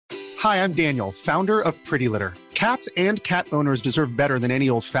Hi, I'm Daniel, founder of Pretty Litter. Cats and cat owners deserve better than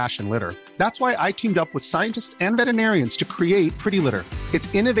any old-fashioned litter. That's why I teamed up with scientists and veterinarians to create Pretty Litter. Its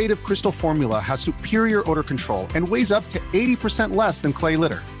innovative crystal formula has superior odor control and weighs up to 80% less than clay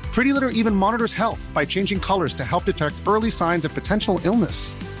litter. Pretty Litter even monitors health by changing colors to help detect early signs of potential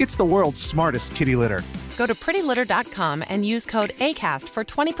illness. It's the world's smartest kitty litter. Go to prettylitter.com and use code ACAST for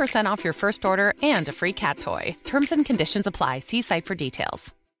 20% off your first order and a free cat toy. Terms and conditions apply. See site for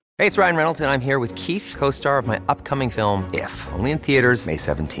details. Hey, it's Ryan Reynolds, and I'm here with Keith, co-star of my upcoming film, If, only in theaters May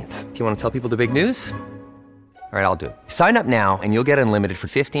 17th. Do you want to tell people the big news? All right, I'll do it. Sign up now and you'll get unlimited for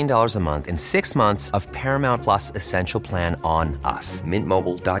 $15 a month and 6 months of Paramount Plus Essential Plan on us.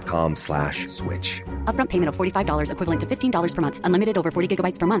 MintMobile.com/switch. Upfront payment of $45 equivalent to $15 per month. Unlimited over 40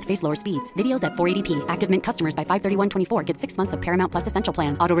 gigabytes per month. Face lower speeds. Videos at 480p. Active Mint customers by 531.24 get 6 months of Paramount Plus Essential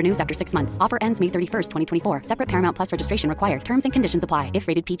Plan. Auto renews after 6 months. Offer ends May 31st, 2024. Separate Paramount Plus registration required. Terms and conditions apply if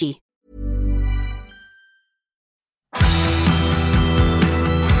rated PG.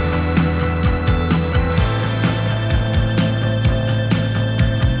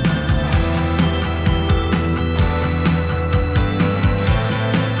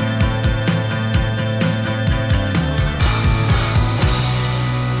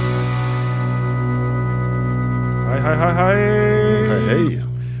 Hei.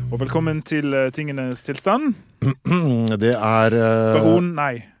 Og velkommen til Tingenes tilstand. Det Baron,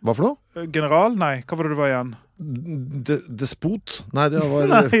 nei. Hva for noe? General, nei. Hva var det du var igjen? Despot? Nei, det var...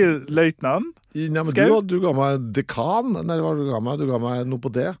 Nei, løytnant. Ja, men du ga meg dekan. Nei, hva du ga meg? Du ga meg noe på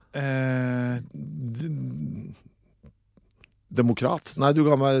det. Demokrat. Nei, du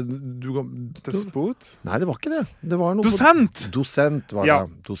ga meg... Despot? Nei, det var ikke det. Det var noe Dosent! Dosent var det. Ja.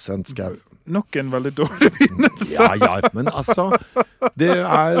 Dosent Skau. Nok en veldig dårlig begynnelse. Ja, men altså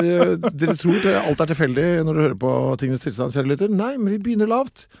dere tror alt tilfeldig når du hører på Tingenes tilstand, kjære lytter. Nei, men vi begynner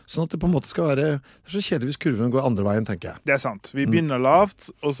lavt, sånn at det på en måte skal være... Det er så kjedelig hvis kurven går andre veien, tenker jeg. Det er sant. Vi begynner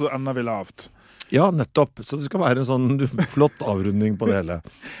lavt, og så ender vi lavt. Ja, nettopp. Så det skal være en sånn flott avrunding på det hele.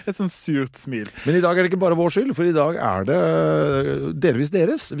 Et sånn surt smil. Men i dag er det ikke bare vår skyld, for i dag er det delvis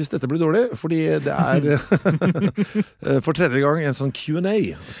deres, hvis dette blir dårlig, fordi det er for tredje gang en sånn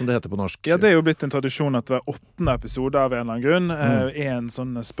Q&A, som det heter på norsk. Ja, det er jo blitt en tradisjon at hver 8. episode av en eller annen grunn er en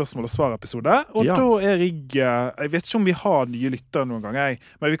sånn spørsmål- og svar-episode, og da er rigget, jeg vet ikke om vi har nye lyttere noen gang,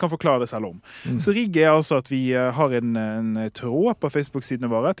 men vi kan forklare det selv om. Så rigget er altså at vi har en tråd på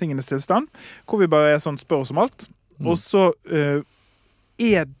Facebook-sidene våre, Tingenes tilstand, hvor vi bare er sånn spør oss om alt. Og så er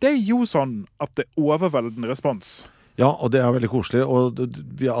det jo sånn at det er overveldende respons. Ja, og det er veldig koselig, og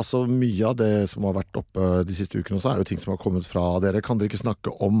vi har altså mye av det som har vært oppe de siste ukene også, er jo ting som har kommet fra dere. Kan dere ikke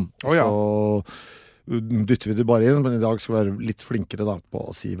snakke om? Så dytter vi det bare inn, men i dag skal vi være litt flinkere da, på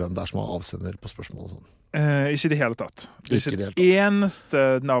å si hvem det er som har avsender på spørsmål og sånn. Ikke det hele tatt. Det er ikke det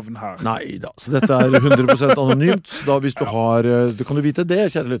eneste navn her. Nei da, så dette er 100% anonymt. Så da hvis du har, du kan du vite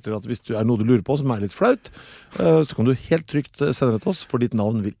det, kjære lytter, at hvis du er noe du lurer på som er litt flaut, så kan du helt trygt sende det til oss, for ditt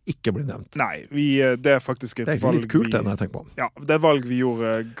navn vil ikke bli nevnt. Nei, det er faktisk et valg. Det er litt kult det når jeg tenker på. Ja, det er valg vi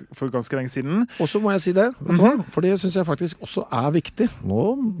gjorde for ganske lenge siden. Og så må jeg si det, vet du hva? For det synes jeg faktisk også er viktig. Nå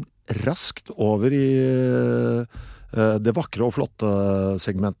raskt over i... det vakre og flotte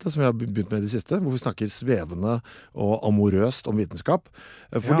segmentet som vi har begynt med i det siste, hvor vi snakker svevende og amorøst om vitenskap.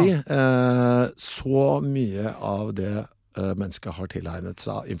 Fordi så mye av det mennesket har tilegnet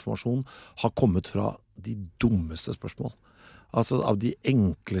seg av informasjon har kommet fra de dummeste spørsmål. Altså av de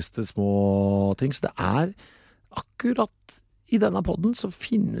enkleste små ting. Så det er akkurat i denne podden så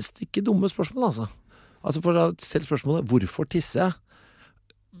finnes det ikke dumme spørsmål, altså. Altså for å stille spørsmålet, hvorfor tisser jeg?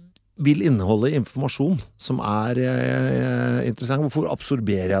 Vil inneholde informasjon som er interessant. Hvorfor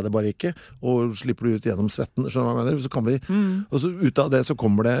absorberer jeg det bare ikke? Og slipper du ut gjennom svetten, skjønner du hva jeg mener? Så kan vi, og så ut av det så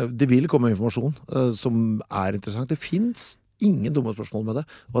kommer det vil komme informasjon som er interessant. Det finnes ingen dumme spørsmål med det.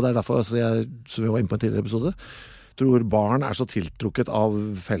 Og det er derfor, altså som vi var inne på en tidligere episode, tror barn er så tiltrukket av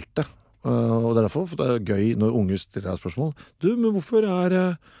feltet. Og det er derfor det er gøy når unger stiller deg spørsmål. Du, men hvorfor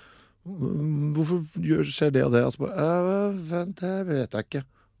skjer det og det? Altså, det vet jeg ikke.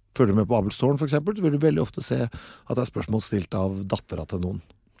 Følger du med på Abelstårn for eksempel, så vil du veldig ofte se at det er spørsmål stilt av datteren til noen.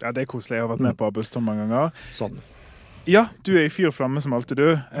 Ja, det er koselig. Jeg har vært med på Abelstårn mange ganger. Sånn. Ja, du er i fyr og flamme som alltid, du.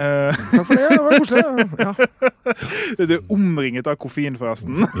 Takk for det, det var koselig. Ja. Du er omringet av koffein,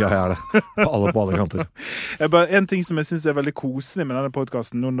 forresten. Ja, jeg er det. På alle kanter. En ting som jeg synes er veldig koselig med denne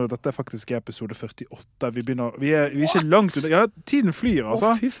podcasten, nå når dette faktisk er episode 48, vi er ikke langt under. Ja, tiden flyr,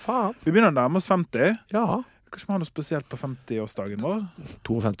 altså. Å, fy faen. Vi begynner å nærme oss 50. Ja. Kanskje vi har noe spesielt på 50-årsdagen vår?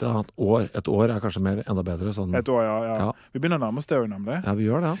 52, et år kanskje mer, enda bedre. Sånn. Et år, ja. Vi begynner å nærme oss det jo, nemlig. Ja, vi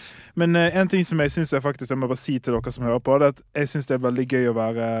gjør det, altså. Men en ting som jeg synes jeg må bare si til dere som hører på, det er at jeg synes det er veldig gøy å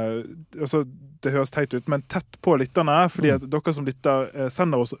være, altså det høres teit ut, men tett på lytterne, fordi at dere som lytter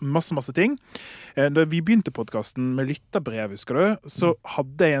sender oss masse ting. Da vi begynte podcasten med lytterbrev, husker du, så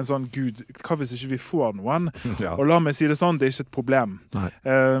hadde jeg en sånn, Gud, hva hvis ikke vi får noen? Ja. Og la meg si det sånn, det er ikke et problem.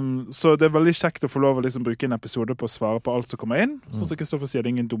 Så det er veldig kjekt å få lov å liksom bruke en episode på å svare på alt som kommer inn. Sånn som Kristoffer sier, det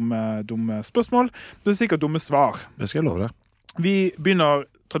er ingen dumme spørsmål. Det er sikkert dumme svar. Det skal jeg love deg. Vi begynner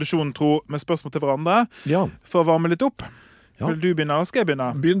tradisjonen tro med spørsmål til hverandre for å varme litt opp. Ja. Vil du begynne, eller skal jeg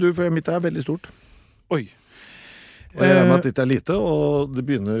begynne? Begynn du, for mitt er veldig stort. Oi. Og jeg regner med at ditt er lite, og det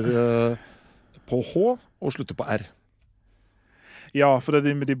begynner på H og slutter på R. Ja, for det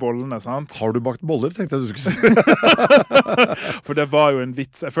er med de bollene, sant? Har du bakt boller, tenkte jeg du skulle si. For det var jo en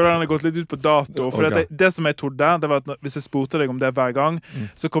vits. Jeg føler den har gått litt ut på dato. For det som jeg trodde, det var at hvis jeg spurte deg om det hver gang,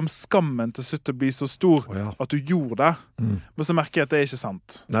 så kom skammen til slutt til å bli så stor at du gjorde det. Men så merker jeg at det er ikke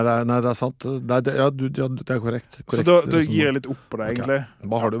sant. Nei, det er sant. Det er korrekt. Så da gir jeg litt opp på det, egentlig.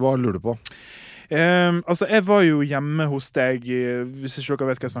 Hva lurer du på? Altså, jeg var jo hjemme hos deg, hvis ikke dere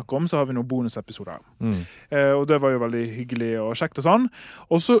vet hva jeg snakker om, så har vi noen bonusepisoder. Og det var jo veldig hyggelig og kjekt og sånn.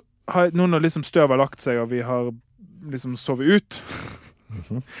 Og så har noen liksom støv har lagt seg, og vi har liksom sovet ut.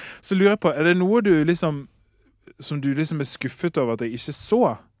 Så lurer jeg på, er det noe du liksom, som du liksom er skuffet over at jeg ikke så?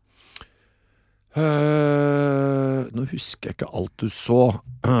 Nå husker jeg ikke alt du så.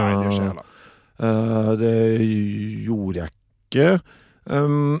 Nei, det gjør ikke heller. Det gjorde jeg ikke.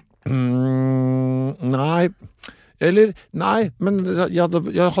 Nei, men det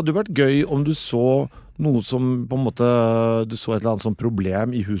hadde jo vært gøy om du så noe som på en måte du så et eller annet sånn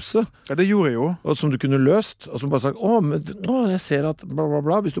problem i huset. Ja, det gjorde jeg jo. Og som du kunne løst, og som bare sagt, jeg ser at bla bla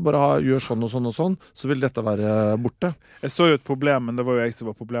bla, hvis du bare gjør sånn og sånn og sånn, så vil dette være borte. Jeg så jo et problem, men det var jo jeg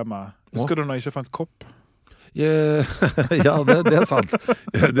som var problemet. Husker du når jeg ikke fant kopp? Ja, det er sant.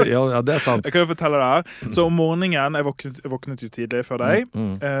 Det er sant. Jeg kan jo fortelle det her. Så om morgenen, jeg våknet jo tidlig før deg,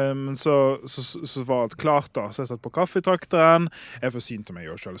 men så var alt klart da. Så jeg satt på kaffetrakteren. Jeg forsynte meg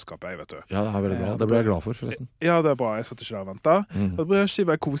jo kjøleskapet, vet du. Ja, det er veldig bra. Det ble jeg glad for, forresten. Ja, det er bra. Jeg satt ikke der og ventet. Da ble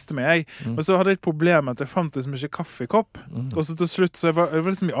jeg koste meg. Men så hadde jeg et problem med at jeg fant liksom ikke kaffekopp. Og så til slutt, så jeg var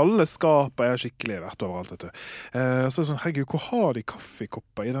liksom i alle skaper, jeg har skikkelig vært overalt, vet du. Og så sånn, herregud, hvor har de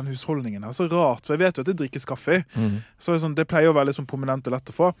kaffekopper i den husholdningen her? Så rart, for jeg vet jo at det drikkes kaffe. Så det pleier å være litt sånn prominent og lett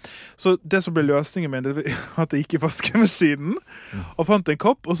å få. Så det som ble løsningen min, det var at jeg gikk i vaskemaskinen og fant en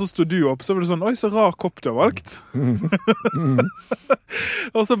kopp, og så stod du opp, så var det sånn, oi, så rar kopp du har valgt.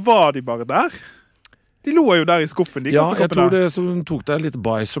 Og så var de bare der. De lå jo der i skuffen, de kaffekoppene. Ja, jeg tror det som tok deg litt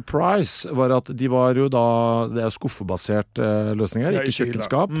by surprise var at de var jo da, det er skuffebasert løsninger, ikke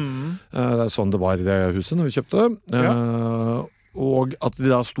kjøkkenskap. Det er sånn det var i det huset når vi kjøpte. Og at de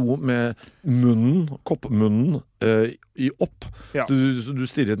da sto med koppmunnen i opp. Ja. Du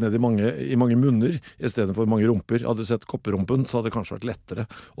stirret ned i mange munner i stedet for mange rumper. Hadde du sett kopperumpen, så hadde det kanskje vært lettere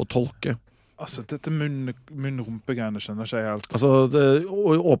å tolke. Altså, dette munn-rumpe-greiene skjønner ikke jeg helt. Altså,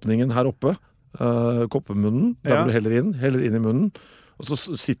 åpningen her oppe, koppemunnen, der hvor du heller inn i munnen, og så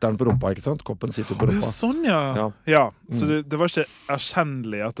sitter den på rumpa, ikke sant? Koppen sitter på rumpa. Sånn, ja. Så det var ikke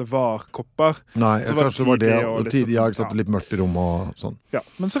erkjennelig at det var kopper. Nei, kanskje var det tidlig, litt mørkt i rommet og sånn. Ja,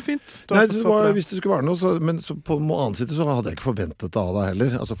 men så fint. Nei, hvis det skulle være noe, men så på den annen side så hadde jeg ikke forventet det av deg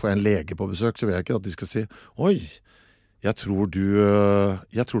heller. Altså, får jeg en lege på besøk, så vil jeg ikke at de skal si, oi, jeg tror du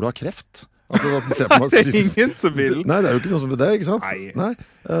har kreft. Altså, at de ser på meg, det er ingen som vil. Nei, det er jo ikke noe som vil det, ikke sant? Nei.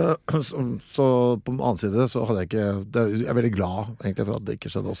 Så på den annen side så hadde jeg ikke... Jeg er veldig glad egentlig for at det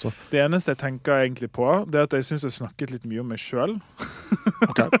ikke skjedde også. Det eneste jeg tenker egentlig på, det er at jeg synes jeg snakket litt mye om meg selv.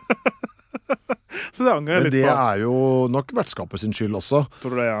 Ok. Så det angrer jeg litt på. Men det er jo nok vertskapet sin skyld også.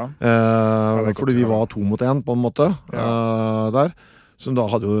 Tror du det, ja? Fordi vi var 2 mot 1 på en måte der, som da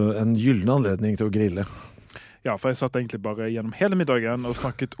hadde jo en gyllen anledning til å grille. Ja, for jeg satt egentlig bare gjennom hele middagen og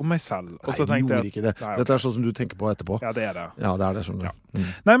snakket om meg selv. Og så Nei, du gjorde ikke det. Nei, okay. Dette er sånn som du tenker på etterpå. Ja, det er det. Ja, det er det, skjønner du. Ja.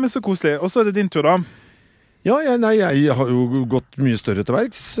 Nei, men så koselig. Og så er det din tur da. Ja, jeg har jo gått mye større til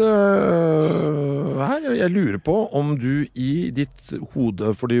verks her. Jeg lurer på om du i ditt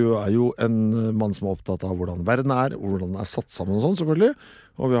hode, for du er jo en mann som er opptatt av hvordan verden er, og hvordan den er satt sammen og sånn, selvfølgelig.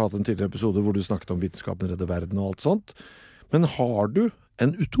 Og vi har hatt en tidligere episode hvor du snakket om vitenskapen redder verden og alt sånt. Men har du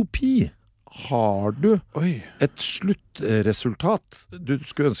en utopi? Har du et sluttresultat du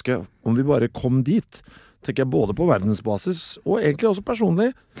skulle ønske om vi bare kom dit? Tenker jeg både på verdensbasis og egentlig også personlig.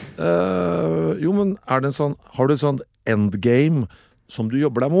 Jo, men har du en sånn endgame som du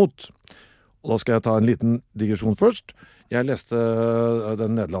jobber deg mot? Og da skal jeg ta en liten digresjon først. Jeg leste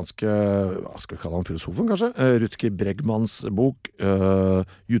den nederlandske, hva skal vi kalle han, filosofen kanskje, Rutger Bregmans bok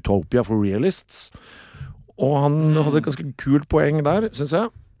Utopia for Realists. Og han hadde et ganske kult poeng der, synes jeg.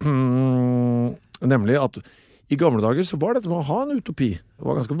 Nemlig at i gamle dager så var dette med å ha en utopi. Det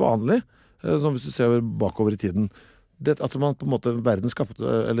var ganske vanlig, som hvis du ser bakover i tiden. Det at man på en måte, verden skapte,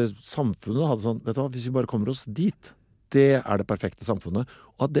 eller samfunnet hadde sånn, vet du hva, hvis vi bare kommer oss dit, det det perfekte samfunnet.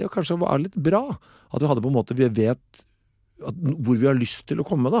 Og at det kanskje var litt bra. At vi hadde på en måte, vi vet hvor vi har lyst til å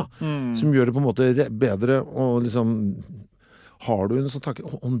komme da, som gjør det på en måte bedre, og liksom har du en sånn tanke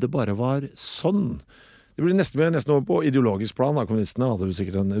om det bare var sånn. Det blir nesten over på ideologisk plan da. Kommunistene hadde jo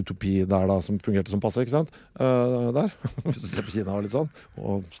sikkert en utopi der da, som fungerte som passe, ikke sant? Der, hvis du ser på Kina og litt sånn,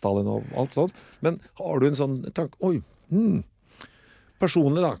 og Stalin og alt sånt. Men har du en sånn tanke,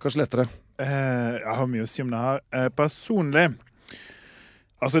 personlig da, kanskje lettere? Jeg har mye å si om det her. Personlig,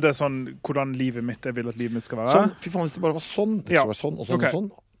 altså det sånn, hvordan livet mitt, jeg vil at livet mitt skal være. Sånn, fy faen, hvis det bare var sånn. Det skal være sånn og sånn og sånn.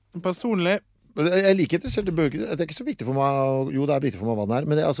 Personlig. Jeg er like interessert i bøker. Det ikke så viktig for meg, jo det viktig for meg hva den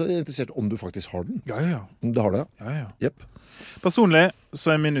men jeg er altså interessert om du faktisk har den. Ja. Det har du, ja. Yep. Personlig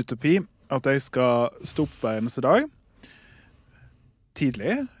så min utopi at jeg skal stå opp hver eneste dag.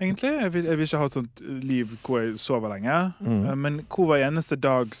 Tidlig, egentlig. Jeg vil ikke ha et sånt liv hvor jeg sover lenge. Men hver eneste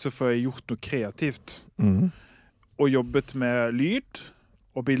dag så får jeg gjort noe kreativt. Og jobbet med lyd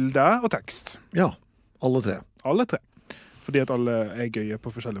og bilde og tekst. Ja, alle tre. Alle tre. Fordi at alle er gøye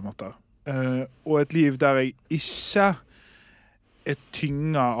på forskjellige måter. Og et liv der jeg ikke er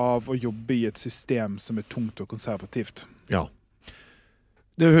tynget av å jobbe i et system som er tungt og konservativt. Ja.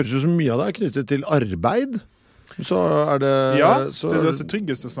 Det høres jo så mye av det knyttet til arbeid. Så det... Ja, det er det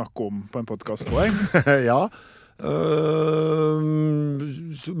tryggeste å snakke om på en podcast, tror jeg. Ja.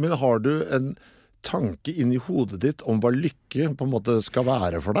 Men har du en tanke inn i hodet ditt om hva lykke på en måte skal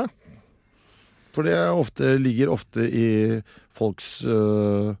være for deg? For det ligger ofte i folks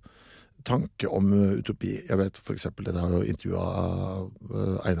tanke om utopi. Jeg vet for eksempel, jeg har jo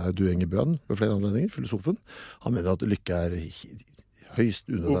intervjuet Einar Duenge Bøhn ved flere anledninger, filosofen. Han mener at lykke høyst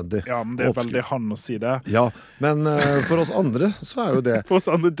unødvendig. Ja, men det er veldig han å si det. Ja, men for oss andre så jo det... For oss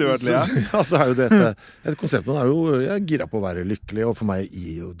andre dødelige. Så jo det et konsept. Man jo, jeg girer på å være lykkelig, og for meg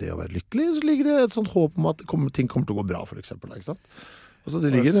i det å være lykkelig, så ligger det et sånt håp om at ting kommer til å gå bra, for eksempel, ikke sant? Altså,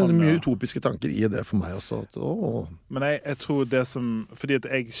 det ligger mye utopiske tanker i det for meg også. Men jeg tror det som... Fordi at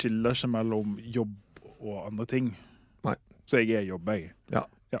jeg skiller ikke mellom jobb og andre ting. Nei. Så jeg jobb, jeg. Ja.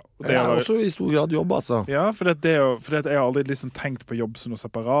 Ja, det også i stor grad jobb, altså. Ja, for jeg har aldri liksom tenkt på jobb som noe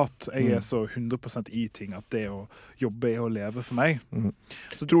separat. Jeg så 100% i ting at det å jobbe å leve for meg.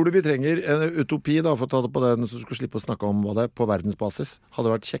 Så tror du vi trenger en utopi, da, for å ta det på den, så du skal slippe å snakke om hva det på verdensbasis?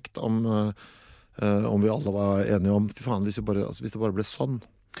 Hadde vært kjekt om vi alle var enige om, fy faen, hvis det bare ble sånn.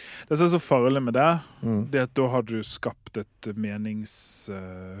 Det som så farlig med det, det at da har du skapt et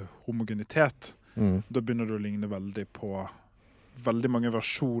homogenitet. Da begynner du å ligne veldig på veldig mange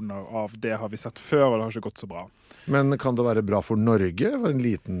versjoner av det har vi sett før, og det har ikke gått så bra. Men kan det være bra for Norge, for en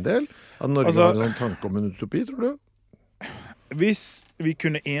liten del? At Norge har en tanke om en utopi, tror du? Hvis vi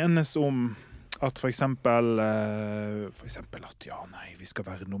kunne enes om at for eksempel at vi skal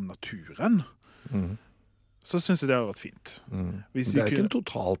verne om naturen, så synes jeg det har vært fint. Det ikke en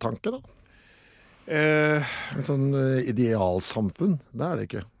totaltanke, da? En sånn idealsamfunn, det det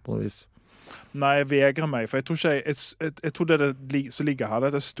ikke, på noe vis. Nei, jeg vegrer meg, for jeg tror det som ligger her,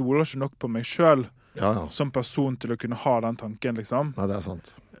 det jeg stoler ikke nok på meg selv som person til å kunne ha den tanken, liksom. Nei, det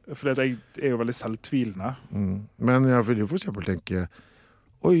sant. For jeg jo veldig selvtvilende. Men jeg vil jo for eksempel tenke,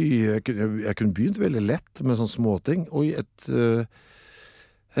 jeg kunne begynt veldig lett med sånne småting.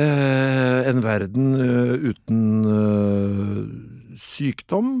 En verden uten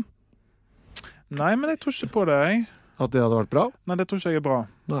sykdom. Nei, men jeg tror ikke på det, jeg. At det hadde vært bra? Nei, det tror ikke jeg bra.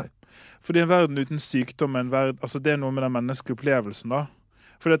 Nei. Fordi en verden uten sykdom, altså det noe med den menneskelige opplevelsen da.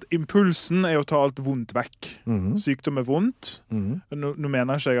 Fordi at impulsen å ta alt vondt vekk. Sykdom vondt. Nå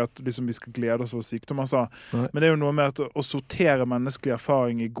mener ikke jeg at liksom, vi skal glede oss over sykdom, altså. Men det jo noe med at å sortere menneskelig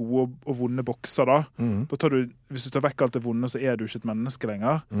erfaring i gode og vonde bokser da. Da tar hvis du tar vekk alt det vonde, så du ikke et menneske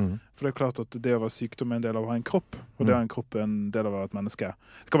lenger. For det klart at det å være sykdom en del av å ha en kropp, og det å ha en kropp en del av å være et menneske.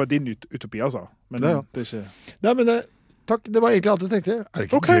 Det kan være din utopi, altså. Men det ikke... Nei, men takk, det var egentlig alt jeg tenkte. Er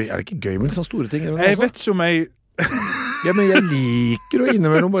det ikke gøy med sånne store ting? Jeg vet ikke om jeg... Ja, men jeg liker å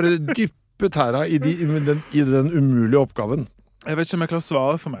innimellom bare dyppe tæra i den umulige oppgaven. Jeg vet ikke om jeg klarer å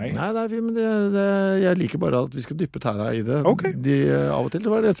svare for meg. Nei, men jeg liker bare at vi skal dyppe tæra i det. Ok. Av og til,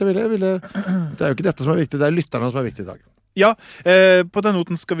 det var det jeg ville. Det jo ikke dette som viktig, det lytterne som viktig i dag. Ja, på den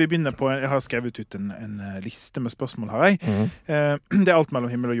noten skal vi begynne på, jeg har skrevet ut en liste med spørsmål her. Det alt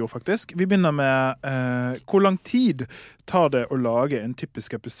mellom himmel og jord, faktisk. Vi begynner med hvor lang tid tar det å lage en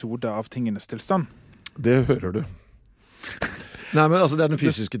typisk episode av Tingenes tilstand? Det hører du. Nei, men altså, det den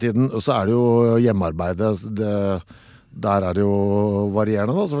fysiske tiden, og så det jo hjemmearbeidet. Der det jo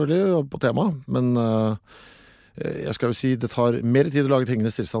varierende, da, selvfølgelig, på tema. Men jeg skal jo si, det tar mer tid å lage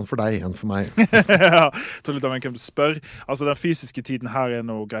Tingenes tilstand for deg enn for meg. Ja, så litt av hvem du spør. Altså, den fysiske tiden her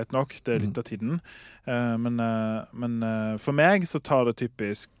noe greit nok, det lyttertiden. Men for meg så tar det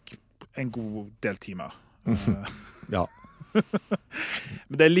typisk en god del timer. Ja.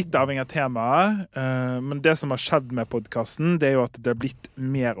 Men det litt avhengig av temaet. Men det som har skjedd med podcasten, det jo at det har blitt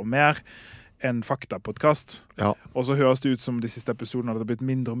mer og mer en faktapodcast. Ja. Og så høres det ut som de siste episodene at det har blitt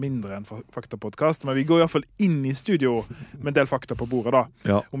mindre og mindre en faktapodcast, men vi går i hvert fall inn i studio med en del fakta på bordet da.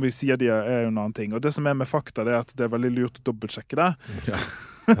 Ja. Om vi sier de jo en annen ting. Og det som med fakta, det at det veldig lurt å dobbeltsjekke det. Ja.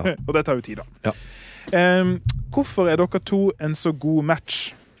 Ja. Og det tar jo tid da. Ja. Hvorfor dere to en så god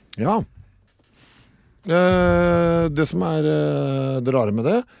match? Ja. Det som det rare med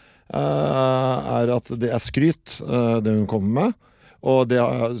det, at det skryt, det hun kommer med, og det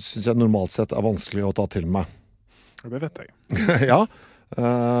synes jeg normalt sett vanskelig å ta til meg. Det vet jeg. Ja.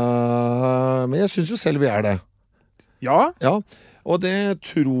 Men jeg synes jo selv vi det. Ja? Ja. Og det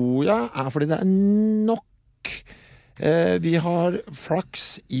tror jeg fordi det nok. Vi har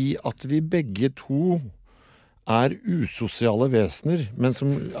flaks i at vi begge to usosiale vesener, men som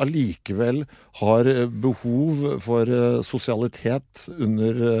allikevel har behov for sosialitet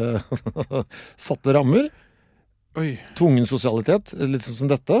under satte rammer. Oi. Tvungen sosialitet, litt sånn som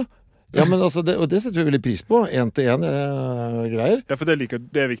dette. Ja, men altså, og det setter vi veldig pris på. 1-til-1 greier. Ja, for det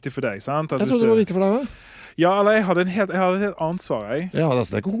viktig for deg, sant? Jeg trodde det var viktig for deg, ja, eller jeg hadde et helt annet svar, jeg. Ja,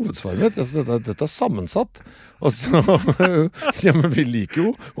 altså, det ikke hovedsvaret mitt. Altså, dette sammensatt. Og så, ja, men vi liker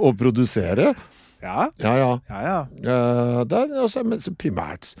jo å produsere. Ja. Ja. Altså, men så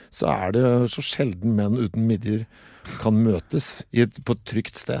primært så det så sjelden menn uten midjer kan møtes på et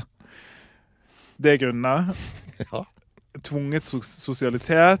trygt sted. Det grunnene. Ja. Tvunget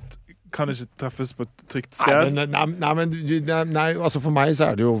sosialitet kan ikke treffes på et trygt sted. Nei, altså for meg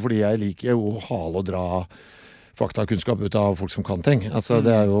så det jo fordi jeg liker å hale og dra fakta og kunnskap ut av folk som kan ting. Altså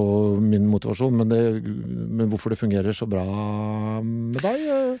det jo min motivasjon, men hvorfor det fungerer så bra med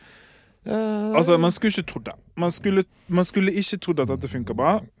deg? Altså, man skulle ikke trodd det. Man skulle ikke trodd at dette funker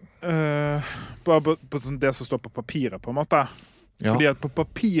bra. Bare på det som står på papiret, på en måte. Ja. Fordi at på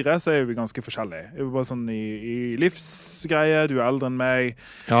papiret så vi ganske forskjellige. Det bare sånn i livsgreie, du eldre enn meg,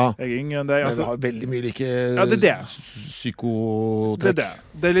 jeg yngre enn deg. Altså, det veldig mye like det psykotrekk.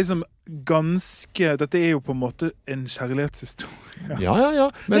 Det liksom ganske, dette jo på en måte en kjærlighetshistorie. Ja.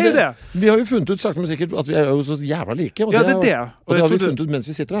 Men det vi har jo funnet ut, sakte men sikkert, at vi jo så jævla like. Og det har vi funnet ut mens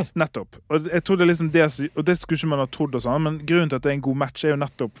vi sitter her. Nettopp. Og jeg tror det liksom det, og det skulle ikke man ha trodd og sånn, men grunnen til at det en god match jo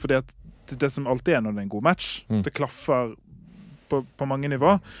nettopp fordi at det som alltid når det en god match, det klaffer på mange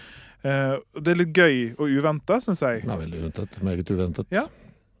nivå. Det litt gøy og uventet, synes jeg. Ja, veldig uventet. Meget uventet. Ja.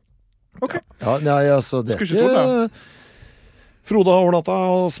 Ok. Ja, nei, altså, det skulle ikke tro det. Frode har overnatta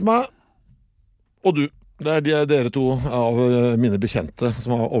hos meg, og du. Det dere to av mine bekjente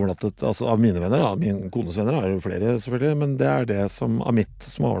som har overnattet, altså av mine venner, min kones venner jo flere selvfølgelig, men det det som av mitt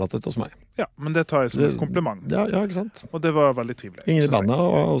som har overnattet hos meg. Ja, men det tar jeg som et kompliment. Ja, ikke sant? Og det var veldig trivelig. Ingen i bandet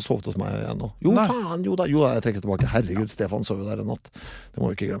har sovet hos meg ennå. Jo, faen, jo da, jeg trekker tilbake. Herregud, Stefan sov jo der en natt. Det må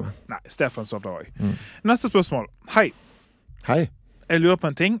vi ikke glemme. Nei, Stefan sov der også. Neste spørsmål. Hei. Jeg lurer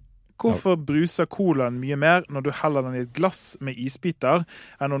på en ting. Hvorfor bruser colaen mye mer når du heller den i et glass med isbiter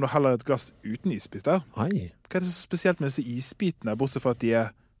enn når du heller et glass uten isbiter? Hei. Hva det så spesielt med disse isbitene, bortsett fra at de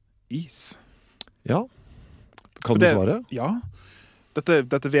is? Ja. Kan du svare? Ja.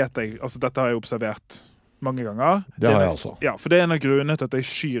 Dette vet jeg, altså dette har jeg observert mange ganger. Det har jeg også. Ja, for det en av grunnene til at jeg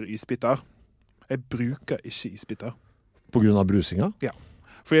skyr isbiter. Jeg bruker ikke isbiter. På grunn av brusinga? Ja.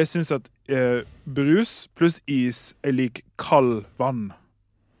 For jeg synes at brus pluss is lik kald vann.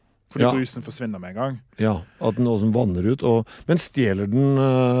 Fordi brusen forsvinner med en gang. Ja, at den også vanner ut. Men stjeler den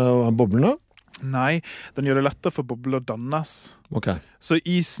boblene? Nei, den gjør det lettere for bobler å dannes. Ok. Så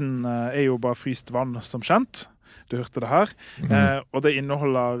isen jo bare fryst vann som kjent. Du hørte det her. Og det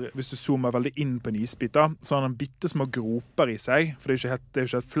inneholder, hvis du zoomer veldig inn på en isbit da, så har den bitte små groper i seg, for det jo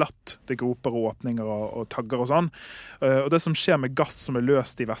ikke helt flatt. Det groper og åpninger og tagger og sånn. Og det som skjer med gass som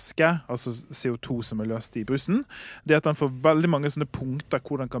løst i væske, altså CO2 som løst i brusen, det at den får veldig mange sånne punkter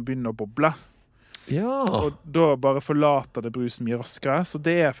hvor den kan begynne å boble. Ja. Og da bare forlater det brusen mye raskere, så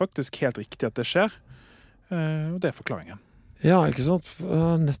det faktisk helt riktig at det skjer. Og det forklaringen. Ja, ikke sant?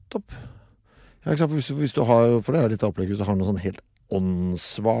 Nettopp. Ja, ikke sant? Hvis du har, for det litt opplegg, hvis du har noe sånn helt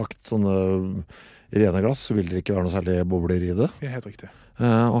åndssvagt, sånne rene glass, så vil det ikke være noe særlig bobler i det. Det helt riktig.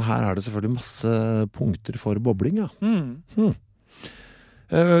 Og her det selvfølgelig masse punkter for bobling, ja.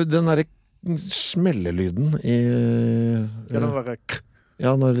 Den der smellelyden i... Ja, den der...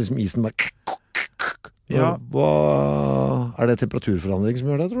 Ja, når liksom isen bare... Ja. Det temperaturforandring som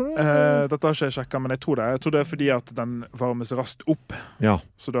gjør det, tror du? Dette har ikke jeg sjekket, men jeg tror det fordi at den varmes raskt opp. Ja.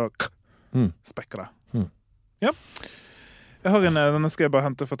 Så da spekker det. Ja. Jeg har denne skal jeg bare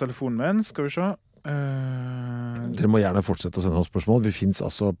hente fra telefonen min. Skal vi se. Dere må gjerne fortsette å sende oss spørsmål. Vi finnes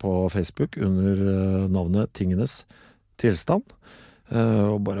altså på Facebook under navnet Tingenes Tilstand.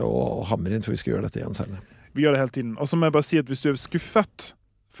 Og bare å hamre inn, for vi skal gjøre dette igjen senere. Vi gjør det hele tiden. Og så må jeg bare si at hvis du skuffet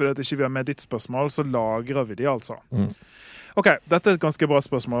fordi at ikke vi har med ditt spørsmål, så lagrer vi de altså. Ok, dette et ganske bra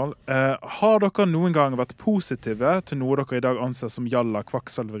spørsmål. Har dere noen gang vært positive til noe dere i dag anser som jalla,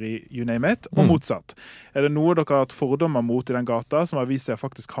 kvakksalveri, you name it, og motsatt? Det noe dere har hatt fordommer mot i den gata som har vist seg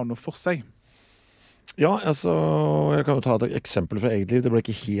faktisk har noe for seg? Ja, altså, jeg kan jo ta et eksempel fra eget liv. Det ble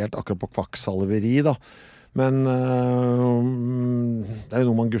ikke helt akkurat på kvakksalveri da. Men det jo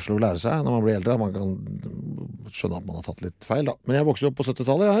noe man gudskjelov lærer seg når man blir eldre. Man kan skjønne at man har tatt litt feil da. Men jeg vokste opp på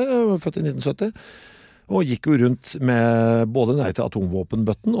 70-tallet. Jeg er født i 1970. Og gikk jo rundt med både nei til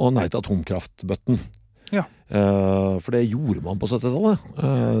atomvåpenbøtten og nei til atomkraftbøtten. Ja. For det gjorde man på 70-tallet.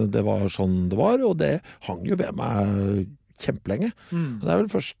 Det var sånn det var, og det hang jo ved meg kjempelenge. Det vel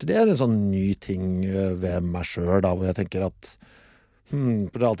først, det en sånn ny ting ved meg selv da, hvor jeg tenker at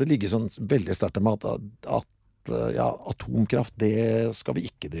for det har alltid ligget sånn veldig sterkt med at atomkraft, det skal vi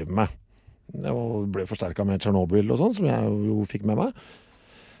ikke drive med. Det ble forsterket med Chernobyl og sånn, som jeg jo fikk med meg.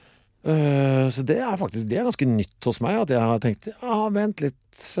 Så det faktisk, det ganske nytt hos meg, at jeg har tenkt, vent litt,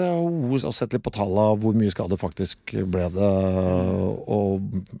 og sett litt på tallet hvor mye skade faktisk ble det, og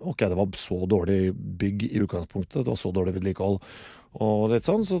ok, det var så dårlig bygg i utgangspunktet, det var så dårlig vedlikehold, og litt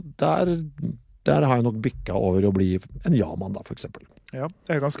sånn, så der har jeg nok bykket over å bli en ja-mann da, for eksempel. Ja,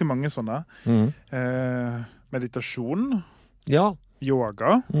 det ganske mange sånne. Meditasjon, ja.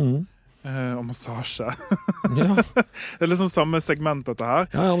 Yoga, og massasje. Ja. Det litt sånn samme segment dette her.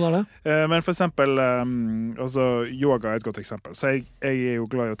 Ja, men det. Men for eksempel, altså, yoga et godt eksempel. Så jeg jo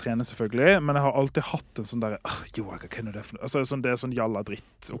glad i å trene selvfølgelig, men jeg har alltid hatt en sånn der, yoga, hva det for noe? Altså, det sånn jalla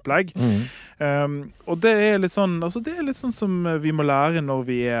dritt-opplegg. Og det litt sånn, altså det litt sånn som vi må lære når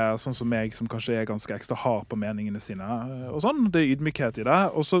vi sånn som meg, som kanskje ganske ekstra hard på meningene sine, og sånn. Det ydmykhet i det.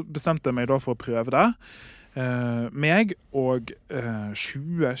 Og så bestemte jeg meg da for å prøve det. Meg og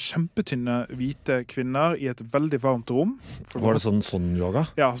 20 kjempetynne hvite kvinner i et veldig varmt rom. Var det sånn yoga?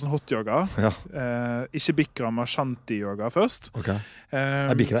 Ja, sånn hot yoga. Ja. Ikke Bikram Ashanti yoga først. Ok.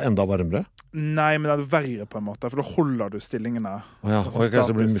 Bikram enda varmere? Nei, men det verre på en måte, for da holder du stillingene. Ja, og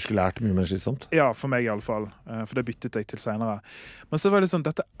det blir muskulært mye mer slitsomt? Ja, for meg i alle fall. For det byttet jeg til senere. Men så var det sånn,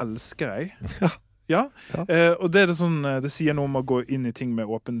 dette elsker jeg. Ja. Ja, og det sånn, det sier noe om å gå inn i ting med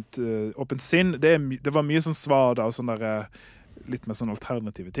åpent sinn. Det var mye sånn svar da, og sånn der, litt mer sånn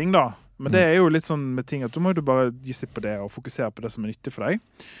alternative ting da. Men det jo litt sånn med ting at du må jo bare gi slipp på det og fokusere på det som nyttig for deg.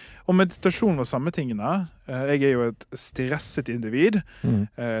 Og meditasjon var samme tingene. Jeg jo et stresset individ,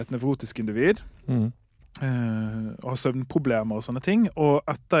 et nevrotisk individ, og har søvnproblemer og sånne ting. Og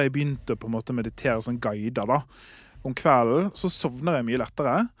etter jeg begynte på en måte å meditere sånn guider da, om kvelden, så sovner jeg mye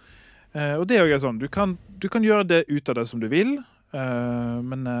lettere. Og det jo sånn, du kan gjøre det ut av det som du vil,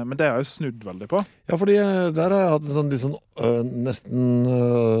 men det har jeg snudd veldig på. Ja, fordi der har jeg hatt en sånn, litt sånn nesten,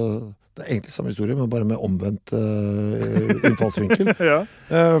 det egentlig samme historie, men bare med omvendt innfallsvinkel. Ja.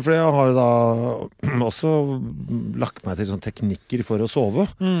 For jeg har da også lagt meg til sånne teknikker for å sove,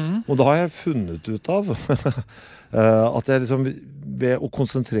 og da har jeg funnet ut av at jeg liksom, ved å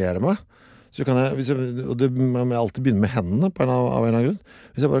konsentrere meg, så kan jeg, og det må jeg alltid begynne med hendene av en eller annen grunn.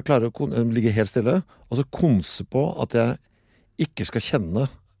 Hvis jeg bare klarer å ligge helt stille, og så konse på at jeg ikke skal kjenne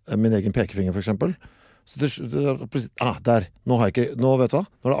min egen pekefinger, for eksempel. Så der, nå vet du hva,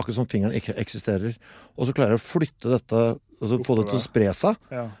 nå det akkurat som fingeren ikke eksisterer. Og så klarer jeg å flytte dette, og så få det til å spre seg.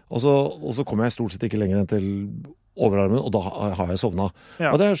 Ja. Og så kommer jeg stort sett ikke lenger enn til overarmen, og da har jeg sovnet.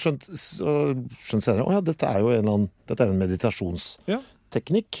 Ja. Og det har jeg skjønt senere, dette jo dette en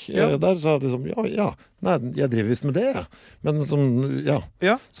meditasjonsteknikk der, så liksom, nei, jeg driver visst med det, men som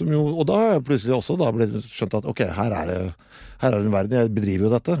jo, og da har jeg plutselig også da ble skjønt at, ok, her en verden, jeg bedriver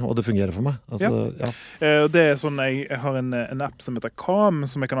jo dette, og det fungerer for meg. Altså, det sånn, jeg har en app som heter Calm,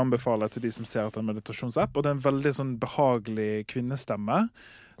 som jeg kan anbefale til de som ser etter en meditasjonsapp, og det en veldig sånn behagelig kvinnestemme,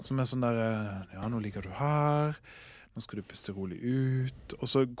 som sånn der, nå ligger du her, nå skal du puste rolig ut, og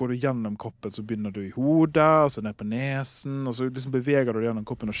så går du gjennom kroppen, så begynner du i hodet, og så ned på nesen, og så liksom beveger du gjennom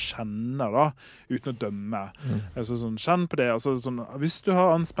kroppen og kjenner da, uten å dømme. Altså sånn, kjenn på det, altså sånn, hvis du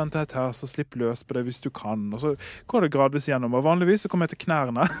har anspenthet her, så slipp løs på det hvis du kan, og så går det gradvis gjennom, og vanligvis så kommer jeg til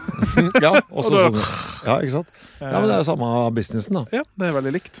knærne. Ja, også sånn. Ja, ikke sant? Ja, men det er jo samme businessen da. Ja, det er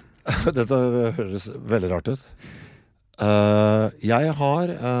veldig likt. Dette høres veldig rart ut. Jeg har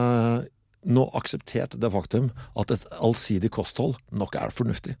nå akseptert det faktum at et allsidig kosthold nok er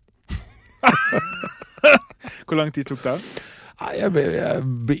fornuftig. Hvor lang tid tok det? Nei, jeg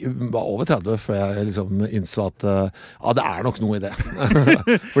var over 30 før jeg liksom innså at ja, det er nok noe i det.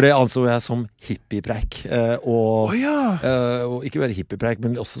 For det anså jeg som hippiepreik. Og ikke bare hippiepreik,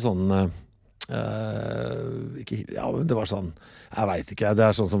 men også sånn ikke, ja, det var sånn jeg vet ikke, det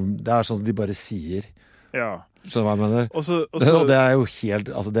er sånn som de bare sier. Ja. Skjønner hva jeg mener? Og det er jo helt,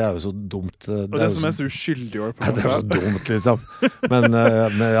 altså det er jo så dumt. Og det som er så uskyldig også, på en måte. Det er så dumt liksom. Men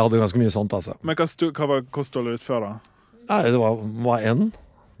jeg hadde ganske mye sånt altså. Men hva var kostholdet ut før da? Nei, det var en.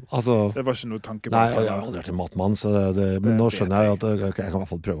 Altså, det var ikke noe tanke på. Nei, jeg har aldri vært en matmann, men nå skjønner jeg at jeg kan i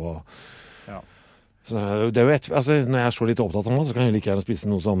hvert fall prøve å så det er jo altså, når jeg er så litt opptatt av mat, så kan jeg like gjerne spise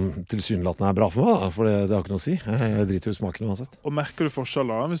noe som tilsynelatende er bra for meg da, for det har ikke noe å si. Jeg driter jo i smaken uansett. Og merker du forskjell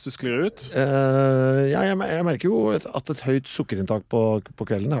da, hvis du sklir ut? Ja, jeg merker jo at et høyt sukkerinntak på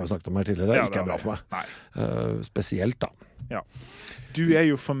kvelden, det har jeg snakket om her tidligere, ikke er bra for meg. Spesielt da. Ja. Du er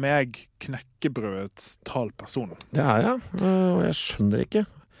jo for meg knekkebrødets talperson. Det er jeg, og jeg skjønner ikke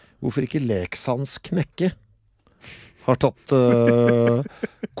hvorfor ikke Leksans knekke har tatt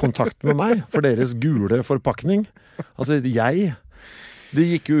kontakt med meg for deres gule forpakning. Altså, det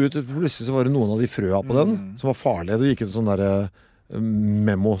gikk jo ut, plutselig så var det noen av de frøa på den som var farlige. Det gikk ut sånn der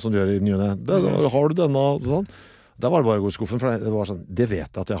memo som du gjør i nyene. Har du denne? Sånn. Da var det bare å gå i skuffen, for det var sånn, det vet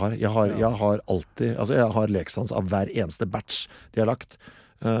jeg at jeg har. Jeg har alltid, altså jeg har Leksans av hver eneste batch de har lagt.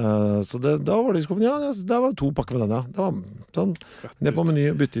 Så da var det i skuffen, ja, det var 2 pakker med den, ja. Det var sånn, ned på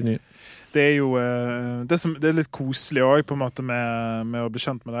meny, bytte i ny. Det er jo det er litt koselig også, på en måte med å bli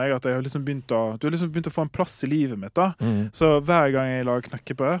kjent med deg, at jeg har liksom du har liksom begynt å få en plass i livet mitt da. Så hver gang jeg lager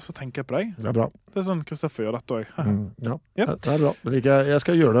knekkebrød, så tenker jeg på deg. Det er bra. Det er sånn Kristoffer gjør dette også. Ja, det er bra. Men jeg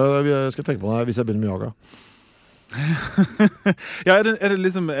skal gjøre det, jeg skal tenke på det hvis jeg begynner med yoga. Ja,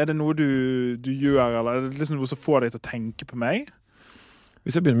 er det noe du gjør, eller er det liksom noe som får deg til å tenke på meg?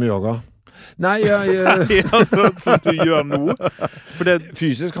 Hvis jeg begynner med yoga? Nei, ja, sånn du gjør nå. For det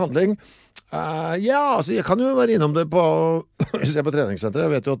fysisk handling. Ja, altså jeg kan jo være innom det hvis jeg er på treningssenteret.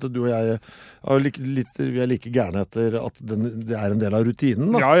 Jeg vet jo at du og jeg vi er like gærne etter at det er en del av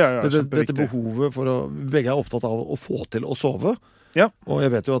rutinen. Da. Ja, dette behovet for begge er opptatt av å få til å sove. Ja. Og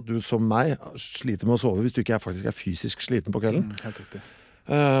jeg vet jo at du som meg sliter med å sove hvis du ikke faktisk er fysisk sliten på kvelden. Helt riktig.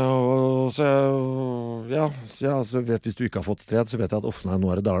 Så vet hvis du ikke har fått trent, så vet jeg at nå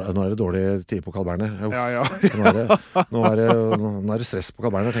er det dårlig tid på Carl Berner. Ja. Nå er det stress på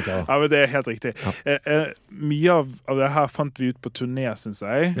Carl Berner, tenker jeg da. Ja, men det er helt riktig. Mye av det her fant vi ut på turné, synes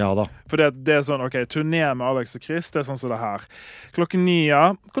jeg. Ja da. For det er sånn, ok, turné med Alex og Chris, det er sånn som det her.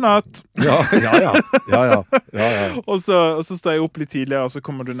 9:00, god natt. Ja. Og så står jeg opp litt tidligere, og så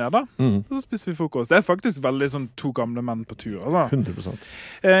kommer du ned da. Så spiser vi frokost. Det er faktisk veldig sånn 2 gamle menn på tur, altså. 100%.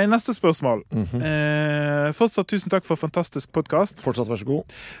 Neste spørsmål. Fortsatt tusen takk for fantastisk podcast. Fortsatt, vær så god.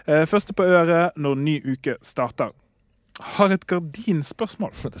 Første på øret når ny uke starter. Har et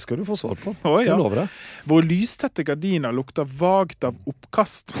gardinspørsmål. Det skal du få svar på. Skal jeg love deg. Våre lystette gardiner lukter vagt av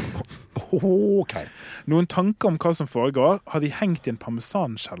oppkast. Ok. Noen tanker om hva som foregår? Har de hengt i en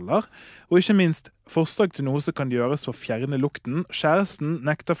parmesankjeller? Og ikke minst, forslag til noe som kan gjøres for å fjerne lukten. Kjæresten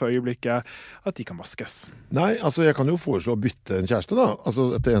nekter for øyeblikket at de kan vaskes. Nei, altså jeg kan jo foreslå å bytte en kjæreste da.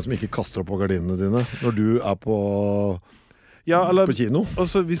 Altså etter en som ikke kaster opp på gardinene dine når du er på kino.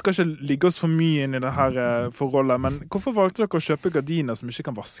 Altså, vi skal ikke ligge oss for mye inn i det her forholdet, men hvorfor valgte dere å kjøpe gardiner som ikke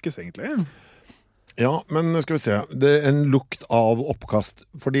kan vaskes egentlig? Ja, men skal vi se. Det er en lukt av oppkast,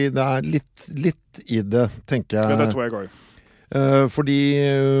 fordi det er litt i det, tenker jeg. Ja, det tror jeg også.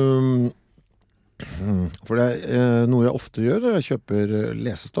 For det er noe jeg ofte gjør når jeg kjøper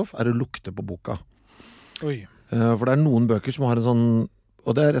lesestoff, er å lukte på boka. Oi. For det er noen bøker som har en sånn,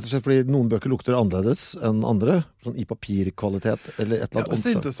 og det er rett og slett fordi noen bøker lukter annerledes enn andre, sånn i papirkvalitet eller et eller annet. Ja,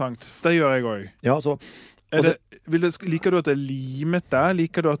 det er interessant, for det gjør jeg også. Ja, så... Liker du at det er limete?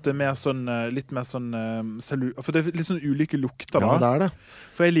 Liker du at det er mer sånn, litt mer sånn for det er litt sånn ulike lukter da. Ja, det er det.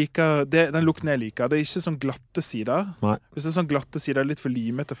 For jeg liker, den lukten jeg liker, det er ikke sånn glatte sider. Nei. Hvis det er sånn glatte sider, det er litt for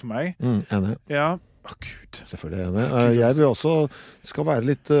limete for meg. Enig. Ja. Gud. Selvfølgelig enig. Jeg vil også, skal være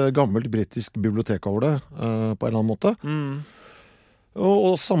litt gammelt britisk bibliotek over det, på en eller annen måte.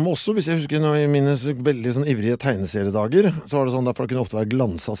 Og samme også, hvis jeg husker i mine veldig sånn ivrige tegneseriedager, så var det sånn, derfor det kunne ofte være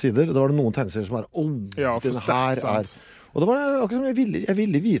glansa sider. Da var det noen tegneserier som den her er... Og det var akkurat som jeg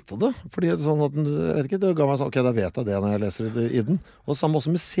ville vite det, fordi sånn at, jeg vet ikke, det ga meg sånn, ok, da vet jeg det når jeg leser i den. Og samme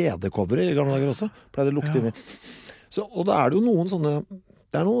også med CD-coveret i gamle dager også, pleide det lukte inni. Så, og da det jo noen sånne,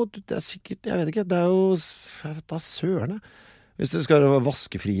 det er sikkert, jeg vet ikke, det jo, jeg vet da, sørene. Hvis det skal være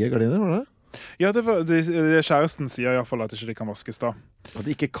vaskefrie gardiner, var det? Ja, det kjæresten sier i hvert fall at ikke de kan vaskes da. At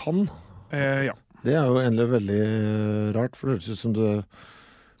de ikke kan? Ja. Det jo egentlig veldig rart, for det høres ut som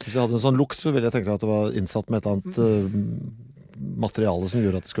hvis jeg hadde en sånn lukt, så ville jeg tenke at det var innsatt med et eller annet materiale som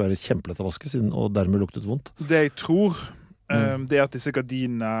gjør at det skal være kjempelett å vaske, og dermed luktet vondt. Det jeg tror, det at disse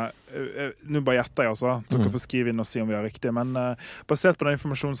gardinene, nå bare gjetter jeg altså, dere får skrive inn og si om vi har riktig, men basert på den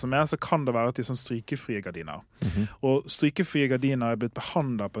informasjonen som så kan det være at de sånn strykefrie gardiner. Og strykefrie gardiner blitt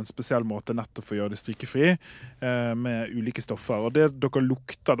behandlet på en spesiell måte nettopp for å gjøre det strykefri med ulike stoffer. Og det dere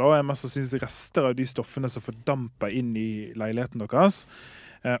lukter da, mest sannsynlig rester av de stoffene som fordamper inn i leiligheten deres.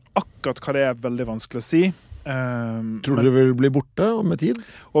 Akkurat hva det veldig vanskelig å si. Tror du det vil bli borte med tid?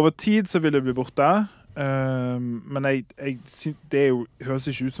 Over tid så vil det bli borte. Men det høres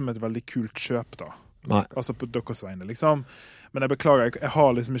ikke ut som et veldig kult kjøp da. Nei. Altså på deres vegne liksom. Men jeg beklager, jeg har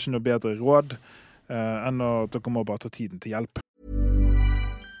liksom ikke noe bedre råd enn at dere må bare ta tiden til hjelp.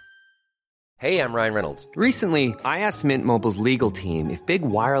 Hey, I'm Ryan Reynolds. Recently, I asked Mint Mobile's legal team if big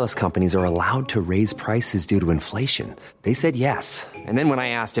wireless companies are allowed to raise prices due to inflation. They said yes. And then when I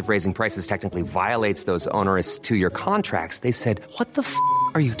asked if raising prices technically violates those onerous two-year contracts, they said, "What the f***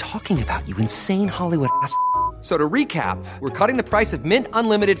 are you talking about, you insane Hollywood ass?" So to recap, we're cutting the price of Mint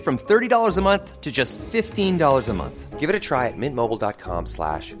Unlimited from $30 a month to just $15 a month. Give it a try at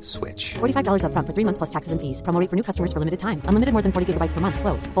mintmobile.com/switch. $45 up front for 3 months plus taxes and fees. Promo rate for new customers for limited time. Unlimited more than 40 gigabytes per month.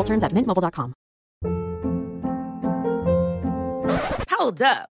 Slows full terms at mintmobile.com. Hold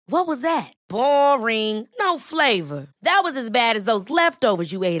up. What was that? Boring. No flavor. That was as bad as those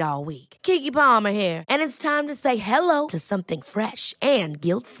leftovers you ate all week. Keke Palmer here, and it's time to say hello to something fresh and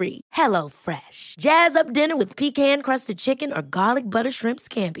guilt-free. Hello Fresh. Jazz up dinner with pecan-crusted chicken or garlic butter shrimp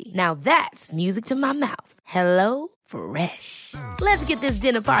scampi. Now that's music to my mouth. Hello Fresh. Let's get this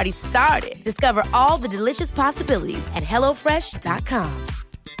dinner party started. Discover all the delicious possibilities at hellofresh.com.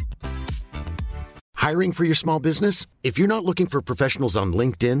 Hiring for your small business? If you're not looking for professionals on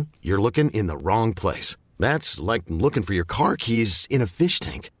LinkedIn, you're looking in the wrong place. That's like looking for your car keys in a fish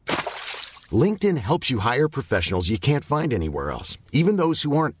tank. LinkedIn helps you hire professionals you can't find anywhere else, even those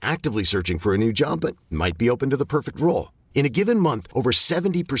who aren't actively searching for a new job but might be open to the perfect role. In a given month, over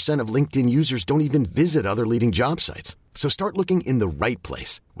 70% of LinkedIn users don't even visit other leading job sites. So start looking in the right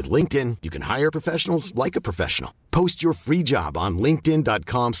place. With LinkedIn, you can hire professionals like a professional. Post your free job on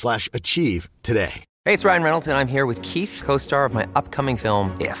linkedin.com/achieve today. Hey, it's Ryan Reynolds, and I'm here with Keith, co-star of my upcoming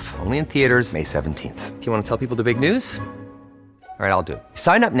film, If, only in theaters May 17th. Do you want to tell people the big news? All right, I'll do it.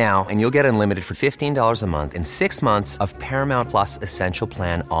 Sign up now and you'll get unlimited for $15 a month and 6 months of Paramount Plus Essential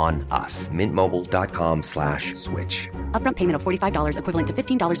Plan on us. mintmobile.com/switch. Upfront payment of $45 equivalent to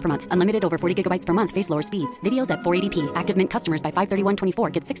 $15 per month. Unlimited over 40 gigabytes per month. Face lower speeds. Videos at 480p. Active Mint customers by 531.24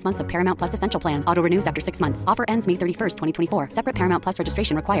 get 6 months of Paramount Plus Essential Plan. Auto renews after 6 months. Offer ends May 31st, 2024. Separate Paramount Plus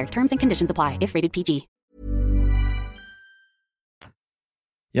registration required. Terms and conditions apply if rated PG.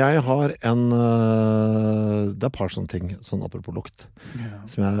 Jeg har det et par sånne ting, sånn apropos lukt,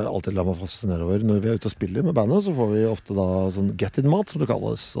 som jeg alltid lar meg fascinere over. Når vi ute og spiller med bandet, så får vi ofte da sånn get-in-mat, som det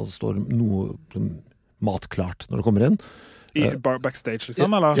kalles. Så det står noe mat klart når det kommer inn. I backstage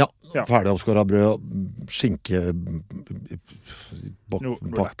liksom, eller? Ja, ferdig oppskåret brød, skinke,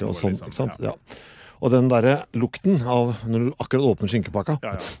 pakke og sånn, ikke sant? Ja. Og den der lukten av, når du akkurat åpner skinkepakka,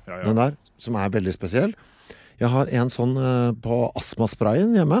 den der, som veldig spesiell. Jeg har en sånn på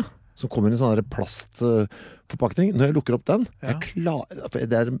astmasprayen hjemme, som kommer i en sånn plastforpakning. Når jeg lukker opp den,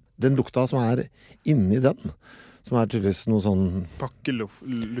 det den lukta som inni den, som tydeligvis noe sånn... Pakkeluft.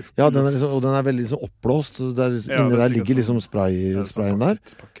 Ja, liksom, og den veldig liksom oppblåst. Inni der ligger liksom sprayen der.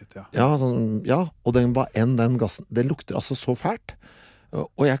 Ja, sånn, og den gassen, den lukter altså så fælt.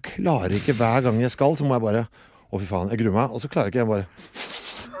 Og jeg klarer ikke hver gang jeg skal, så må jeg bare, fy faen, jeg gruer meg, og så klarer ikke jeg bare...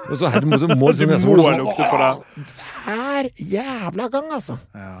 Og så det må du må lukte på det hver jævla gang, altså.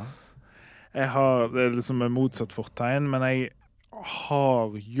 Ja. Det liksom en motsatt fortegn, men jeg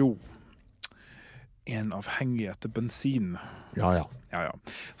har jo en avhengighet til bensin. Ja.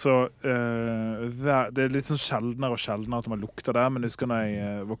 Så det litt sånn sjeldnere og sjeldnere at man lukter det, men husker når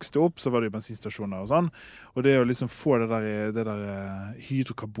jeg vokste opp, så var det jo bensinstasjoner og sånn, og det å liksom få det der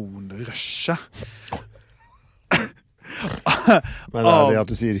hydrokarbon-røsjet Men det det at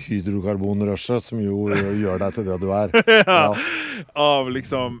du sier hydrokarbonrushet som jo gjør deg til det du Av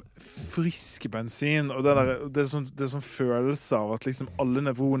liksom frisk bensin, og det er sånn følelse av at liksom alle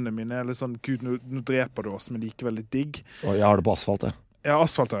nevronene mine litt sånn, Gud, nå dreper du oss, men likevel litt digg. Og jeg har det på asfalt, det. Ja,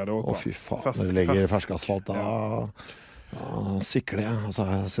 asfalt har jeg det også. Fy faen, når du legger fersk asfalt, da sikler jeg, og så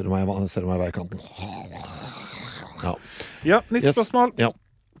ser du meg i veikanten. Ja, nytt spørsmål. Ja.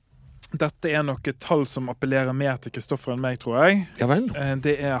 Dette nok et tall som appellerer mer til Kristoffer enn meg, tror jeg. Ja vel.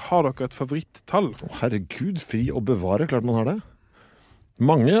 Det har dere et favorittall? Herregud, fri å bevare, klart man har det.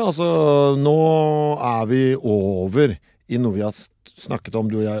 Mange, altså, nå vi over i noe vi har snakket om,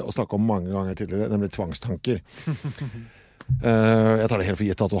 du og jeg, og snakket om mange ganger tidligere, nemlig tvangstanker. Jeg tar det helt for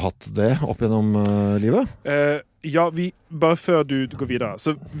gitt at du har hatt det opp gjennom livet. Ja, bare før du går videre.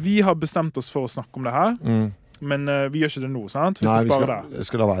 Så vi har bestemt oss for å snakke om det her. Men vi gjør ikke det nå, sant? Nei, vi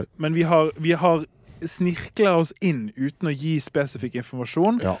skal la være. Men vi har snirkler oss inn uten å gi spesifikk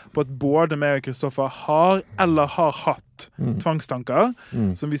informasjon på at både meg og Kristoffer har eller har hatt tvangstanker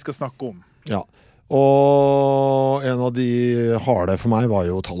som vi skal snakke om. Ja. Og en av de harde for meg var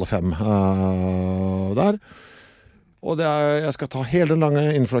jo tallet 5 der. Og jeg skal ta hele den lange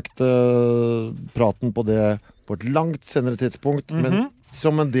innfløkte praten på det på et langt senere tidspunkt, men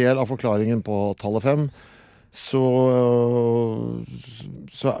som en del av forklaringen på tallet 5, og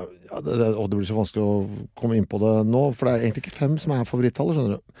det blir så vanskelig å komme inn på det nå, for det egentlig ikke 5 som favorittallet,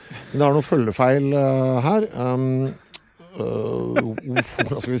 skjønner du. Men det har noen følgefeil her.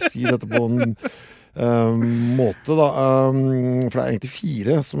 Hvordan skal vi si dette på en måte, da? For det egentlig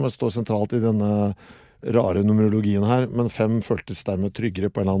 4 som står sentralt i denne rare numerologien her, men 5 føltes dermed tryggere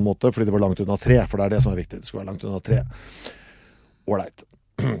på en eller annen måte, fordi det var langt unna 3, for det det som viktig. Det skulle være langt unna 3. Ålreit.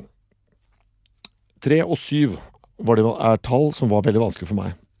 3 og 7 tall som var veldig vanskelig for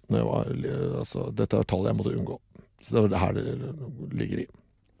meg. Dette tall jeg måtte unngå. Så det var det her det ligger i.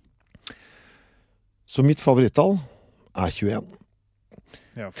 Så mitt favorittall 21.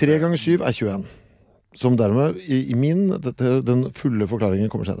 3 ganger 7 21. Som dermed, i min, den fulle forklaringen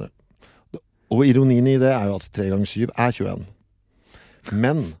kommer senere. Og ironien i det jo at 3 ganger 7 21.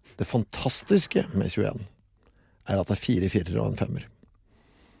 Men det fantastiske med 21 at det 4 firere og en 5-er.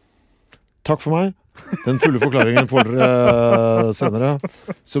 Takk for meg. Den fulle forklaringen får dere senere.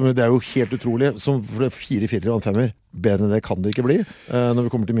 Så det jo helt utrolig. Som 4 firere og en 5-er. Bedre enn det kan det ikke bli når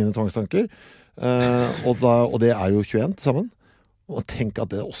vi kommer til mine tvangstanker. Og det jo 21 til sammen. Og tenk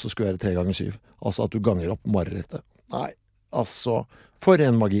at det også skulle være 3 ganger 7. Altså at du ganger opp marerittet. Nei, altså, for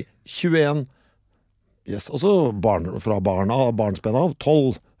en magi. 21. Yes, og så fra barnsben av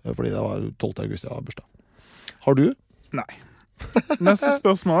 12, fordi det var 12. august jeg har bursdag. Har du? Nei. Neste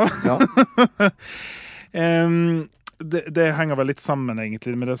spørsmål. Det henger vel litt sammen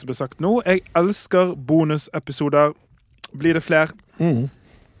egentlig med det som ble sagt nå. Jeg elsker bonusepisoder. Blir det flere?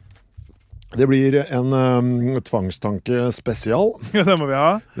 Det blir en tvangstanke spesial. Ja, det må vi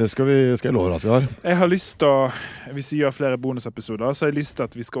ha. Det skal jeg love at vi har. Jeg har lyst til hvis vi gjør flere bonusepisoder, så har jeg lyst til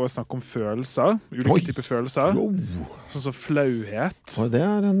at vi skal også snakke om følelser. Ulike typer følelser. Sånn som flauhet. Det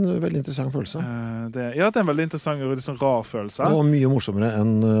en veldig interessant følelse. Det en veldig interessant og litt sånn rar følelse. Og mye morsommere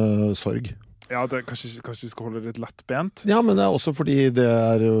enn sorg. Ja, kanskje vi skal holde det litt lettbent. Ja, men det også fordi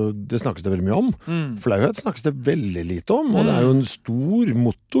det snakkes det veldig mye om. Flauhet snakkes det veldig lite om, og det jo en stor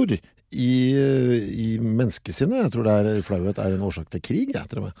motor i menneskesinnet. Jeg tror flauhet en årsak til krig,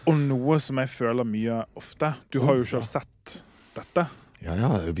 tror jeg. Og noe som jeg føler mye ofte. Du har jo selv sett dette. Ja,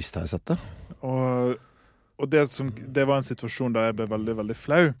 visst har jeg sett det. Og det var en situasjon der jeg ble veldig, veldig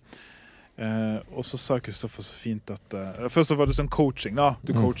flau. Og så sa Kristoffer så fint at først så var det sånn coaching da.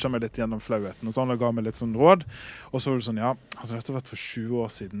 Du coachet meg litt gjennom flauheten, og så han ga meg litt sånn råd. Og så var det sånn, altså dette var for 20 år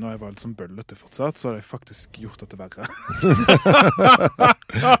siden, og jeg var litt sånn bøllete fortsatt, så hadde jeg faktisk gjort dette verre.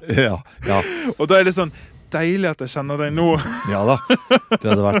 Ja. Og da det sånn deilig at jeg kjenner deg nå. Ja da, det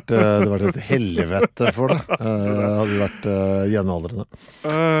hadde vært et helvete for deg. Det hadde vært gjenaldrende.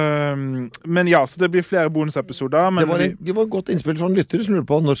 Men ja, så det blir flere bonusepisoder. Men det var et godt innspill fra en lytter som lurer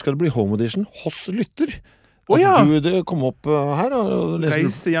på når skal det bli home edition hos lytter. Du kom opp her og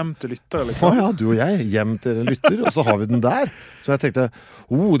reise hjem til lytter, liksom. Ja, du og jeg hjem til lytter, og så har vi den der. Så jeg tenkte,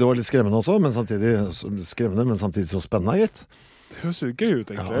 det var litt skremmende også, men samtidig så spennende, gitt. Det høres jo gøy ut,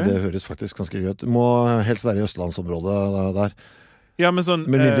 egentlig. Ja, det høres faktisk ganske gøy ut. Du må helst være i Østlandsområdet der. Ja, men sånn...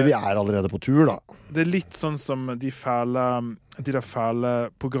 Men mindre vi allerede på tur, da. Det litt sånn som de der fæle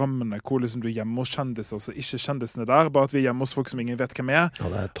programmene hvor liksom du hjemme hos kjendiser, så ikke kjendisene der, bare at vi hjemme hos folk som ingen vet hvem Ja,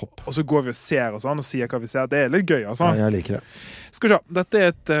 det topp. Og så går vi og ser og sånn, og sier hva vi ser. Det litt gøy, altså. Ja, jeg liker det. Skal vi se, dette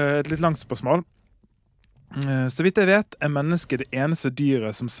et litt langt spørsmål. Så vidt jeg vet, mennesket det eneste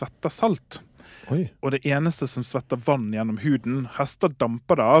dyret som svetter salt. Og det eneste som svetter vann gjennom huden, hester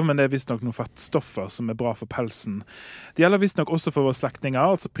damper det av, men det visst nok noen fettstoffer som bra for pelsen. Det gjelder visst nok også for våre slektninger,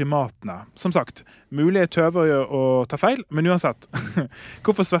 altså primatene. Som sagt, mulig tøver å ta feil, men uansett.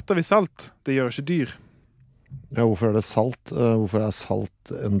 Hvorfor svetter vi salt? Det gjør ikke dyr. Ja, hvorfor det salt? Hvorfor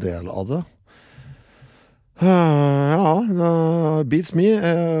salt en del av det? Ja, beats me.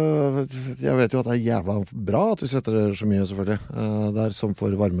 Jeg vet jo at det jævla bra at vi svetter så mye, selvfølgelig. Det som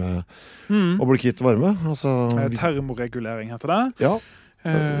for varme, å bli kvitt varme. Altså, termoregulering heter det. Ja,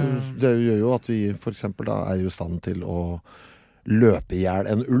 det gjør jo at vi for eksempel da i stand til å løpe ihjel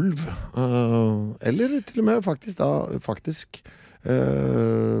en ulv. Eller til og med faktisk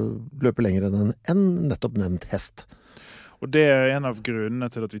løpe lenger enn nettopp nevnt hest. Og det en av grunnene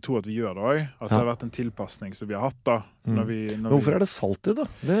til at vi tror at vi gjør det også, at det har vært en tilpassning som vi har hatt da. Hvorfor det salt i det?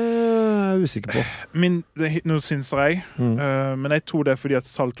 Det jeg usikker på. Nå synes jeg, men jeg tror det fordi at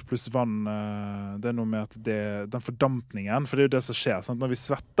salt pluss vann, det noe med at den fordampningen, for det jo det som skjer, sant? Når vi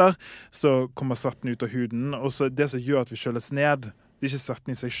svetter, så kommer svetten ut av huden, og så det som gjør at vi kjøles ned, det ikke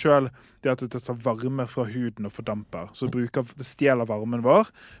svetten i seg selv, det at det tar varme fra huden og fordamper. Så det stjeler varmen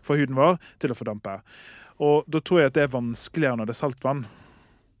vår fra huden vår til å fordampe. Og da tror jeg at det vanskeligere når det saltvann.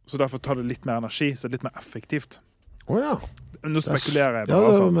 Så derfor tar det litt mer energi, så det litt mer effektivt. Ja. Nå spekulerer jeg bare,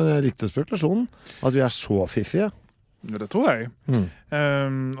 altså. Men jeg likte spekulasjonen. At vi så fiffige. Ja, det tror jeg.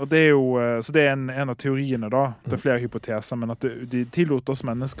 Og det jo, så det en av teoriene da. Det flere hypoteser, men at de tillot oss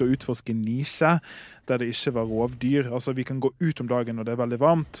mennesker å utforske nisje der det ikke var rovdyr. Altså vi kan gå ut om dagen når det veldig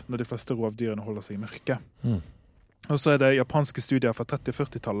varmt, når de fleste rovdyrene holder seg i mørket. Og så det japanske studier fra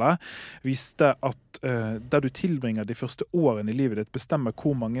 30-40-tallet viste at der du tilbringer de første årene i livet ditt bestemmer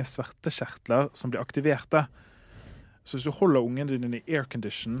hvor mange svertekjertler som blir aktiverte. Så hvis du holder ungen din i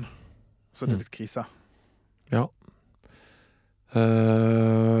aircondition, så det litt krise. Ja.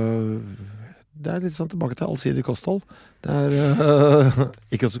 Det litt sånn tilbake til allsidig kosthold.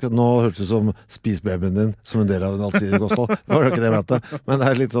 Ikke at nå hørtes det som spis babyen din som en del av en allsidig kosthold. Det var ikke det jeg mente. Men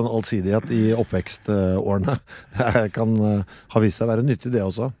det litt sånn allsidighet i oppvekstårene. Det kan ha vist seg å være nyttig det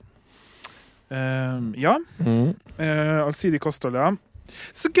også. Ja. Allsidig kosthold, ja.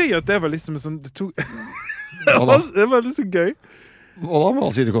 Så gøy at det var liksom sånn det var litt så gøy. Og da med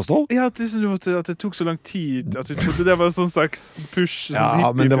allsidig kosthold? Ja, at det tok så lang tid. At du trodde det var en sånn slags push.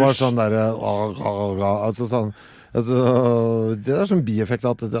 Ja, men det var sånn der altså sånn det sånn bieffekt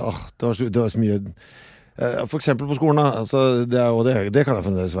at det var så mye for eksempel på skolen altså, det kan jeg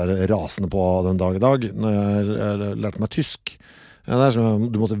fremdeles være rasende på den dag i dag når jeg lærte meg tysk. Det som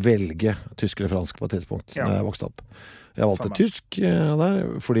du måtte velge tysk eller fransk på et tidspunkt når jeg vokste opp. Jeg valgte tysk der,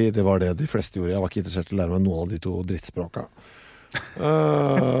 fordi det var det de fleste gjorde. Jeg var ikke interessert i å lære meg noen av de to drittspråka.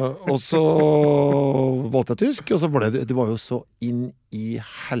 Og så valgte jeg tysk, og så var det var jo så inn i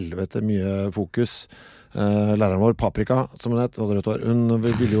helvete mye fokus. Læreren vår, Paprika, som hun het, hun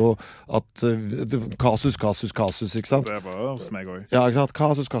ville jo at kasus, ikke sant? Det var hos meg også. Ja, ikke sant?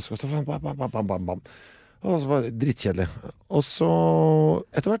 Kasus, bam. Og så var det drittkjedelig. Og så,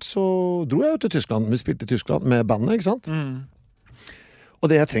 etter hvert så dro jeg jo til Tyskland. Vi spilte i Tyskland med bandet, ikke sant? Og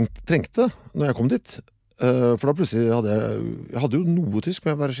det jeg trengte når jeg kom dit, for da plutselig jeg hadde jo noe tysk,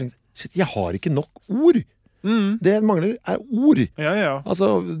 men jeg bare tenkte, shit, jeg har ikke nok ord. Det jeg mangler ord. Ja.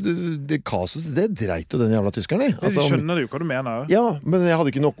 Altså, kasus, det dreit jo den jævla tyskeren i. Altså, de skjønner jo hva du mener. Ja, men jeg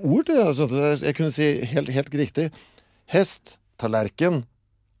hadde ikke nok ord til det. Jeg kunne si helt riktig. Hest, tallerken,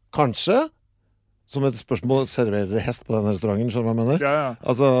 kanskje. Som et spørsmål, serverer hest på denne restauranten, skjønner du hva jeg mener? Ja.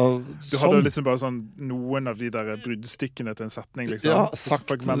 Altså, du hadde liksom bare sånn noen av de der bruddstykkene til en setning, liksom. Ja, sagt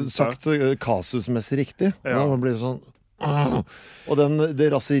kasusmessig riktig. Ja. Da blir det sånn og det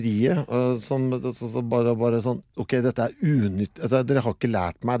raseriet som bare sånn ok, dette unytt, dere har ikke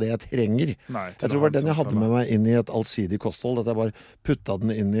lært meg det jeg trenger. Nei, jeg tror det var den jeg hadde med meg inn i et allsidig kosthold, at jeg bare putta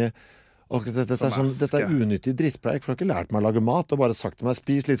den inn i dette unyttig drittpreik, for jeg har ikke lært meg å lage mat og bare sagt til meg,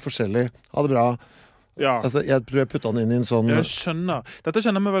 spis litt forskjellig, ha det bra. Ja. Altså, jeg tror jeg putta den inn i en sånn Jeg skjønner. Dette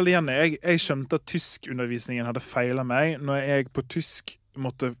kjenner jeg meg veldig igjen i. Jeg skjønte at tyskundervisningen hadde feilet meg når jeg på tysk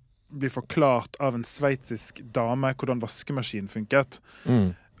måtte bli forklart av en sveitsisk dame hvordan vaskemaskinen funket.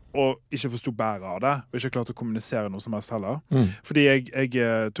 Og ikke forstod bæret av det, og ikke klarte å kommunisere noe som helst heller. Fordi jeg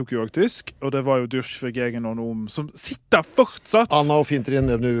tok jo også tysk, og det var jo Durchfragegen og noe som sitter fortsatt! Anna og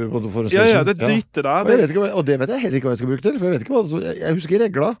Fintrien Ja, det driter der. Og det vet jeg heller ikke hva jeg skal bruke til, for jeg vet ikke jeg husker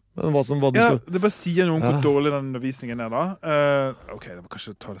regla. Men hva det skal... det bare sier noe om hvor dårlig den undervisningen da. Ok, det var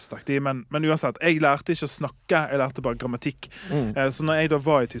kanskje ta det sterkt i, men uansett, jeg lærte ikke å snakke, jeg lærte bare grammatikk. Så når jeg da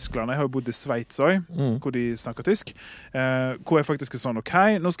var i Tyskland, jeg har jo bodd i Sveits også, hvor de snakker tysk, hvor jeg faktisk sånn, ok,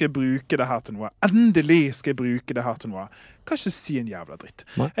 nå skal jeg bruke det her til noe. Endelig skal jeg bruke det her til noe. kan ikke si en jævla dritt.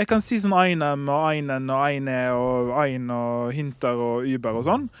 Nei. Jeg kan si sånn einem og einen og eine og ein og hinter og Uber og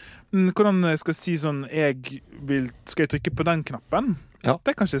sånn. Hvordan jeg skal si sånn, skal jeg trykke på den knappen? Ja.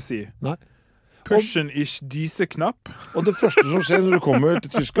 Det kan ikke jeg si. Nei. Pushen-ish diese-knapp. Og det første som skjer når du kommer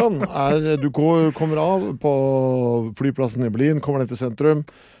til Tyskland, du kommer av på flyplassen i Berlin, kommer ned til sentrum,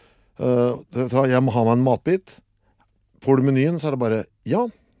 jeg må ha meg en matbit. Får du menyen, så det bare, ja.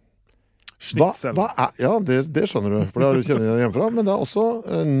 Schnitzel. Ja, det skjønner du, for det har du kjenner igjen hjemmefra. Men det også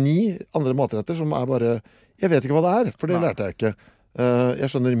 9 andre matretter som bare, jeg vet ikke hva det for det lærte jeg ikke. Jeg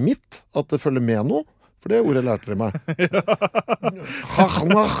skjønner at det følger med noe, for det ordet lærte dere meg.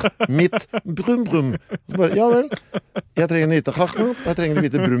 Hachnach, mitt, brum, brum. Så bare, ja vel, jeg trenger en lite hachnach, og jeg trenger en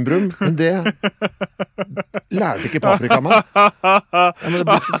lite brum, brum. Men det lærte ikke paprika meg. Men jeg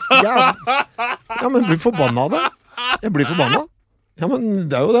blir forbanna av det. Jeg blir forbanna. Ja, men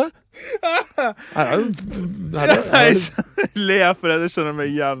det jo det. Jeg ler for det skjønner meg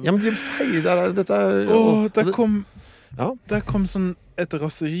igjen. Ja, men de feil, der kom sånn et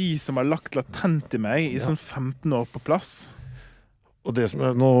raseri som har lagt latent i meg i sånn 15 år på plass. Og det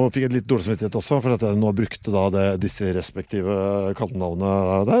nå fikk jeg litt dårlig samvittighet også, for at jeg nå brukte disse respektive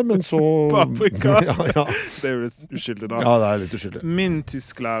kallenavnene der, men så... Paprika! Ja. Det jo litt uskyldig da. Ja, det litt uskyldig. Min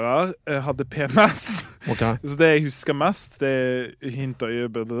tysklærer hadde PMS. Okay. Så det jeg husker mest, det hint og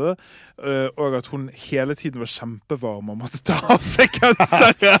øyebildet, og at hun hele tiden var kjempevarm og måtte ta av seg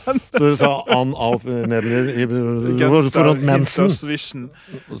genseren. Så du sa an av neder foran mensen?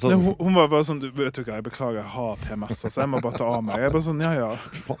 Hun var bare sånn, vet du hva, jeg beklager, jeg har PMS, så jeg må bare ta av meg. Jeg bare sånn, ja.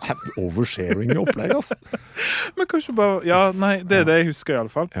 Oversharing i opplegg, altså. Men kanskje bare, nei, det det jeg husker i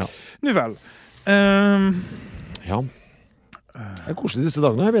alle fall. Ja. Nu vel. Ja. Det koselig disse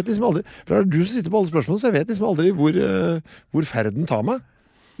dagene. Jeg vet liksom aldri, for det du som sitter på alle spørsmål, så jeg vet liksom aldri hvor ferden tar meg.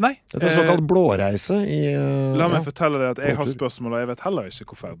 Nei. Dette såkalt blåreise i... La meg fortelle deg at jeg har spørsmål, og jeg vet heller ikke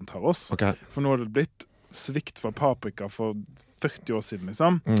hvor ferden tar oss. Okay. For nå har det blitt svikt for paprika for 40 år siden,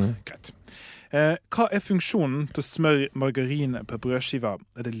 liksom. Greit. Hva funksjonen til smør margarin på brødskiva?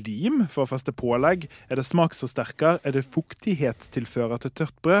 Det lim for å feste pålegg? Det smaksforsterker? Det fuktighetstilfører til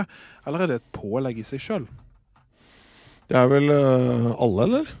tørt brød? Eller det et pålegg i seg selv? Det vel alle,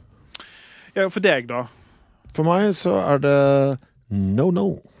 eller? Ja, for deg da? For meg så det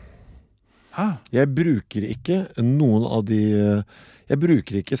no. Hæ? Jeg bruker ikke noen av de... Jeg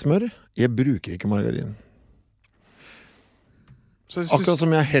bruker ikke smør. Jeg bruker ikke margarin. Akkurat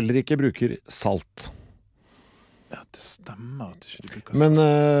som jeg heller ikke bruker salt. Ja, det stemmer at du ikke bruker salt. Men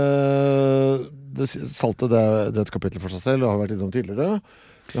saltet, det et kapittel for seg selv. Det har vært innom tidligere.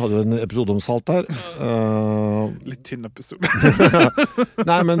 Vi hadde jo en episode om salt her. Litt tynn episode.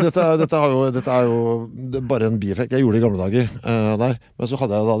 Nei, men dette jo bare en bieffekt. Jeg gjorde det i gamle dager der. Men så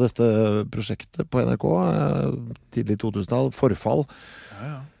hadde jeg da dette prosjektet på NRK tidlig 2000-tall, Forfall.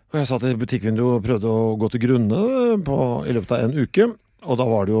 Ja. Og jeg satt i butikkvinduet og prøvde å gå til grunne i løpet av en uke. Og da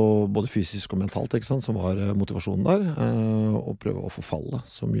var det jo både fysisk og mentalt, ikke sant, som var motivasjonen der. Å prøve å forfalle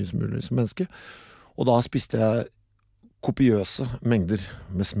så mye som mulig som menneske. Og da spiste jeg kopiøse mengder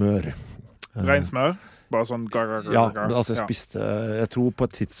med smør. Ren smør? Bare sånn Ja, altså jeg spiste... Jeg tror på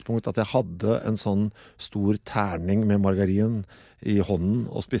et tidspunkt at jeg hadde en sånn stor terning med margarin i hånden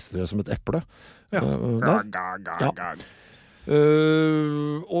og spiste det som et eple. Ja.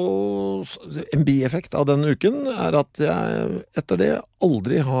 Og en bieffekt av den uken at jeg etter det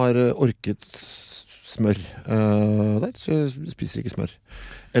aldri har orket smør der, så jeg spiser ikke smør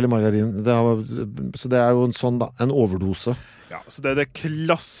eller margarin. Så det jo en sånn da, en overdose. Ja, så det det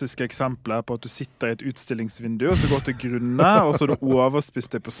klassiske eksempelet på at du sitter i et utstillingsvindu og så går til grunne, og så har du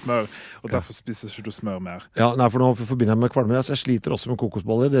overspist det på smør, og derfor spiser ikke du smør mer. Ja, nei, for nå forbinder jeg med kvalme. Jeg sliter også med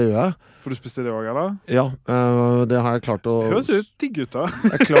kokosboller, det gjør jeg. For du spiste det også, eller? Ja, det har jeg klart å... Høres ut digg ut da.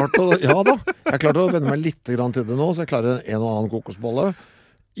 Ja da, jeg har klart å vende meg litt grann til det nå, så jeg klarer en og annen kokosbolle.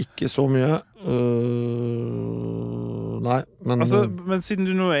 Ikke så mye. Nei, men... Men siden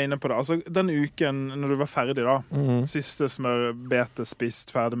du nå inne på det, den uken når du var ferdig da, siste smørbete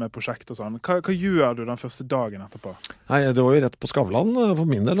spist, ferdig med prosjekt og sånn, hva gjør du den første dagen etterpå? Nei, det var jo rett på Skavlan for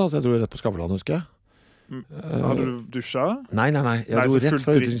min del, jeg dro rett på Skavlan, husker jeg. Hadde du dusjet? Nei. Jeg dro rett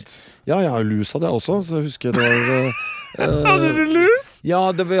fra dritt. Ja, lus hadde jeg også, så jeg husker det var... Hadde du lus?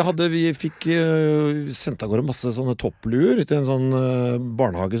 Ja, vi fikk sendt av gårde masse sånne toppluer til en sånn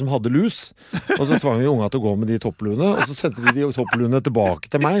barnehage som hadde lus. Og så tvang vi unga til å gå med de toppluene, og så sendte de toppluene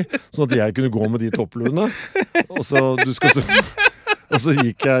tilbake til meg, sånn at jeg kunne gå med de toppluene. Og så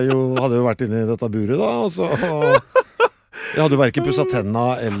gikk jeg jo, hadde jo vært inne i dette buret da, og så... Jeg hadde jo hverken pusset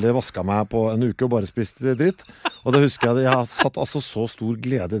tennene eller vasket meg på en uke og bare spist dritt. Og det husker jeg satt altså så stor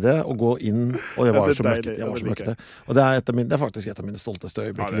glede I det, å gå inn, og jeg var så møkkete. Og det er faktisk et av mine stolteste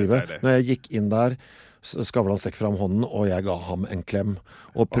øyeblikk I livet. Når jeg gikk inn der, Skavlan stekk fram hånden, og jeg ga ham en klem.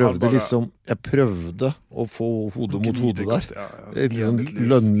 Og jeg prøvde å få hodet mot hodet der. Et liksom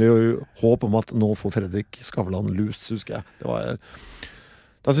lønnlig håp om at nå får Fredrik Skavlan lus, husker jeg.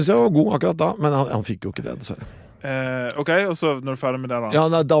 Da synes jeg var god akkurat da, men han fikk jo ikke det, dessverre. Ok, og så når du ferdig med det da? Ja,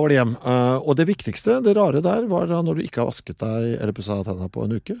 da var det hjem. Og det viktigste, det rare der, var da når du ikke har vasket deg eller pusset tennene på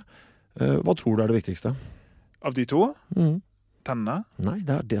en uke. Hva tror du det viktigste? Av de to? Tennene? Nei,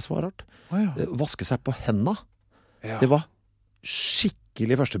 det det som var rart. Vaske seg på hendene. Ja. Det var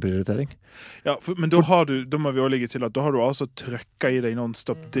skikkelig første prioritering. Ja, men da må vi også ligge til at da har du altså trøkket I deg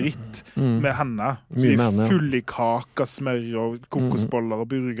non-stop dritt med hendene. Så de full I kaka, smør og kokosboller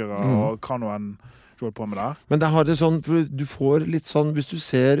og burgere og hva noen du holder på med der. Men det har det sånn, for du får litt sånn, hvis du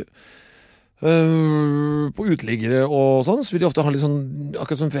ser på utliggere og sånn, så vil de ofte ha litt sånn,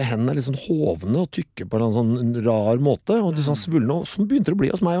 akkurat som hendene litt sånn hovne og tykke på en sånn rar måte, og de sånn svulne, og sånn begynte det å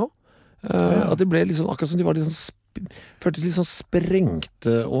bli hos meg også. At det ble litt sånn, akkurat som de var litt sånn føltes litt sånn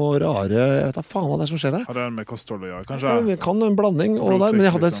sprengte og rare. Jeg vet da faen hva det som skjer der. Hadde det med kosthold å gjøre, kanskje? Ja, kan en blanding og der, men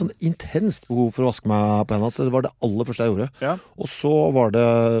jeg hadde et sånn intenst behov for å vaske meg på hendene, så det var det aller første jeg gjorde. Ja. Og så var det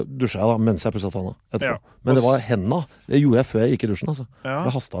dusja jeg da, mens jeg pusset hendene etterpå. Ja. Men det var hendene. Det gjorde jeg før jeg gikk I dusjen, altså. Ja.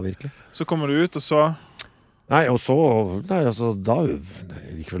 Det hastet virkelig. Så kommer du ut, og så... Nei, altså, da jeg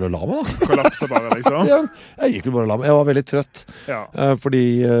gikk vel og la meg da. Kollapset bare, liksom? Ja, jeg gikk vel bare og la meg. Jeg var veldig trøtt. Ja. Fordi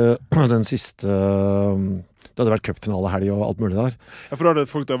den siste... Det hadde vært cupfinale helg og alt mulig der. Ja, for da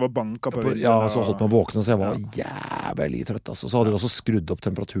hadde folk der var banket på vinden. Ja, så holdt man våkne, så jeg var jævlig trøtt. Altså. Så hadde de også skrudd opp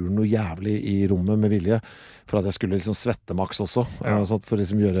temperaturen noe jævlig I rommet med vilje, for at jeg skulle liksom svette maks også. Så for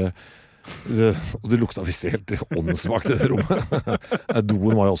liksom gjøre... Og det lukta visst helt åndssvakt I det rommet.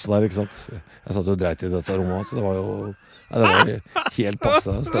 Doen var jo også der, ikke sant? Jeg satt jo og dreit I dette rommet, så det var jo helt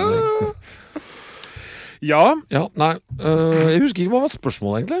passe stemning. Ja. Nei, jeg husker ikke hva var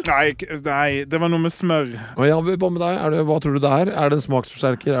spørsmålet egentlig. Nei, det var noe med smør. Ja, hva med deg? Hva tror du det er? Er det en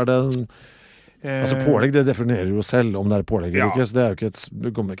smaksforsterker? Er det en... Altså pålegg, det definerer jo selv om det er pålegg eller ikke, så det er jo ikke du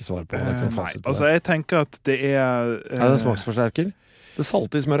kommer ikke svar på det. Nei, altså jeg tenker at det er... Er det en smaksforsterker? Det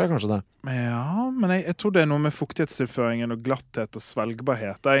salte I smøret, kanskje det? Ja, men jeg tror det er noe med fuktighetstilføringen og glatthet og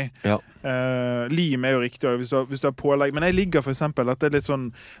svelgbarhet. Lim er jo riktig, hvis du har pålegg. Men jeg ligger for eksempel at det er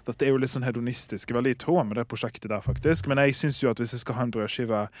jo litt sånn hedonistisk, veldig I tråd med det prosjektet der faktisk. Men jeg synes jo at hvis jeg skal ha en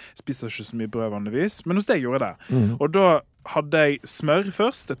brødskive, spiser jeg ikke så mye brød vanligvis. Men hos deg gjorde jeg det. Og da hadde jeg smør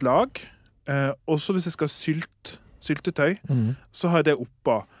først, et lag. Og så hvis jeg skal ha syltetøy, så har jeg det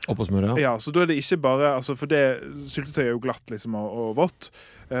oppå smøret, ja. Så da er det ikke bare, altså for det, syltetøy er jo glatt liksom og vått,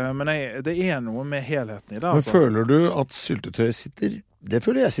 men det er noe med helheten I det. Men føler du at syltetøy det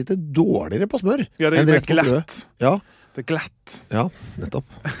føler jeg sitter dårligere på smør? Ja, det er glatt. Ja. Det er glatt. Ja, nettopp.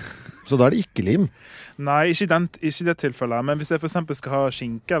 Så da er det ikke lim? Nei, ikke det tilfellet, men hvis jeg for eksempel skal ha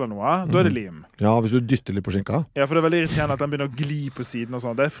skinke eller noe, da er det lim. Ja, hvis du dytter litt på skinka. Ja, for det er veldig irriterende at den begynner å gli på siden og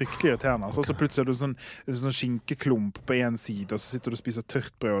sånn. Det er fryktelig irriterende. Altså, så plutselig er du sånn skinkeklump på en side, og så sitter du og spiser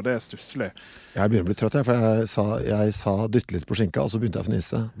tørt brød, og det er stusselig. Jeg begynner å bli trøtt, for jeg sa dytte litt på skinka, og så begynte jeg å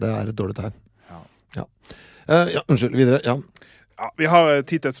fnise. Det er et dårlig tegn. Ja. Unnskyld, videre, ja. Ja, vi har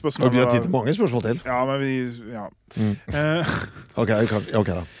tid til et spørsmål. Og vi har tid til mange spørsmål til. Ja, men vi... Ja. Ok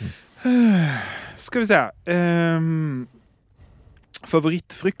da. Skal vi se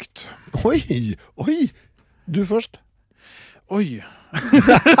favorittfrukt. Oi du først. Oi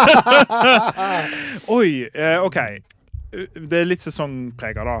ok det er litt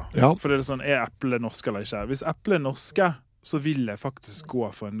sesongpreget da for det er sånn, er eple norske eller ikke? Hvis eple er norske så vil jeg faktisk gå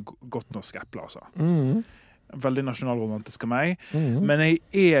for en godt norsk eple altså veldig nasjonalromantisk av meg men jeg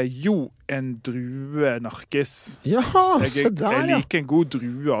er jo en drue-narkis ja, se der jeg liker en god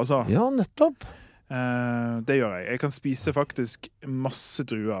drue altså ja, nettopp det gjør jeg kan spise faktisk masse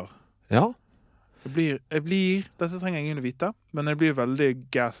druer ja jeg blir dette trenger ingen å vite men jeg blir veldig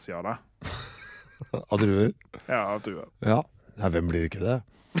gassy av det av druer? Ja, av druer ja, hvem blir ikke det?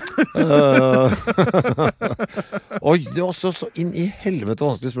 Oi, det var også så inn I helvete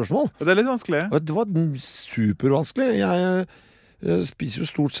vanskelig spørsmål. Det er litt vanskelig. Det var supervanskelig. Jeg spiser jo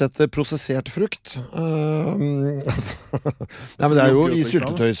stort sett prosessert frukt. Altså. Nei, men det er jo I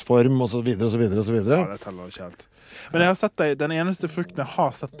syltetøysform og så videre og så videre og så videre. Ja, det teller ikke helt. Men jeg har sett deg, den eneste frukten jeg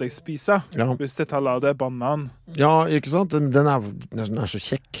har sett deg spise, hvis det teller, det banan. Ja, ikke sant? Den er så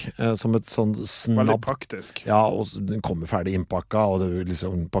kjekk, som et sånn snabb. Veldig praktisk. Ja, og den kommer ferdig innpakket, og du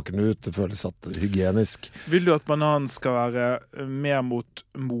liksom pakker den ut, det føles hygienisk. Vil du at banan skal være mer mot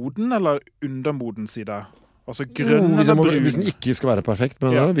moden eller undermoden side? Altså grønn eller brun? Hvis den ikke skal være perfekt,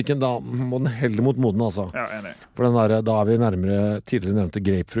 men hvilken da må den helle mot moden, altså. Ja, enig. For da vi nærmere tidligere nevnte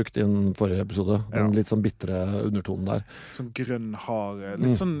grapefrukt i den forrige episode. Den litt sånn bittre undertonen der. Sånn grønn hare.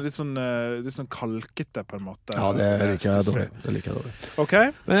 Litt sånn kalkete på en måte. Ja, det liker jeg dårlig. Ok.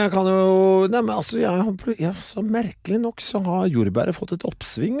 Men jeg kan jo... Nei, men altså, så merkelig nok så har jordbæret fått et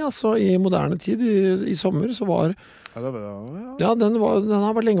oppsving, altså, i moderne tid. I sommer så var... Ja, den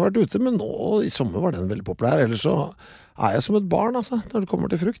har lenge vært ute, men nå i sommer var den veldig populær. Ellers så er jeg som et barn, altså, når det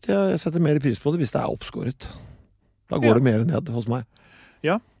kommer til frukt. Jeg setter mer pris på det hvis det er oppskåret. Da går det mer ned hos meg.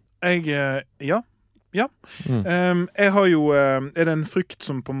 Ja, jeg har jo... Er det en frukt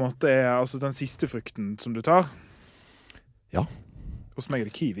som på en måte er altså den siste frukten som du tar? Ja. Hos meg er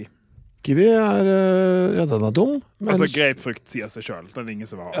det kiwi. Kiwi den er dum. Men... Altså grapefrukt sier seg selv, den er ingen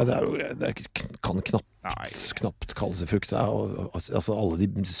som har. Ja, det kan knapt kalle seg frukt. Altså alle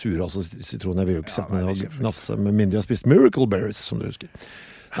de sure sitroner, jeg vil jo ikke sette meg og nafse med mindre jeg har spist Miracle Berries, som du husker.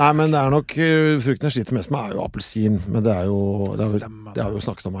 Nei, men det er nok, frukten jeg sliter mest med er jo appelsin, men det har vi jo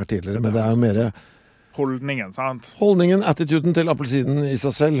snakket om her tidligere, men det er jo mer... Holdningen, sant? Holdningen, attituden til appelsinen i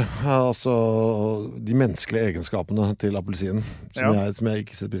seg selv, altså de menneskelige egenskapene til appelsinen, som jeg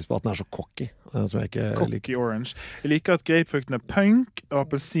ikke setter pris på, at den er så cocky. Som jeg ikke cocky orange. Jeg liker at grapefrukten er punk, og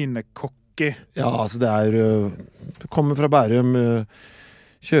appelsinen er cocky. Ja, altså det kommer fra Bærum,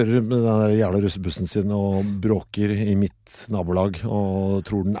 kjører med den der jævla russebussen sin og bråker i mitt nabolag, og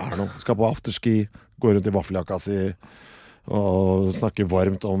tror den er noe. Skal på afterski, går rundt i vaffeljakka si, og snakker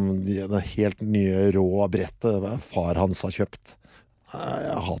varmt om det helt nye rå brettet far hans har kjøpt.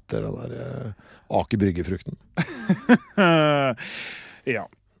 Jeg hater den der Aker Brygge-frukten. Ja.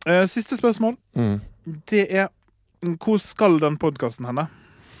 Siste spørsmål. Det er, hvor skal den podcasten henne?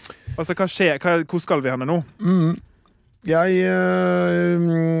 Altså, hva skjer? Hvor skal vi henne nå? Det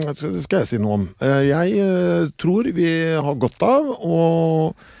skal jeg si noe om. Jeg tror vi har godt av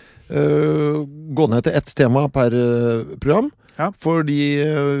gå ned til ett tema per program, fordi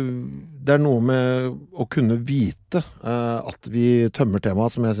det er noe med å kunne vite at vi tømmer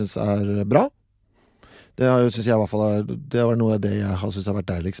temaet som jeg synes er bra. Det synes jeg i hvert fall det var noe av det jeg har synes har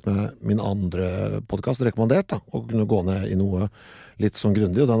vært deiligst med min andre podcast, rekommandert da, å kunne gå ned i noe litt sånn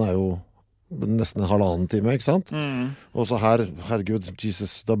grundig, og den er jo nesten 1,5 time, ikke sant? Og så her, herregud,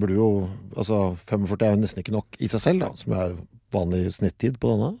 Jesus, da burde jo, altså 45 er jo nesten ikke nok i seg selv da, som er vanlig snittid på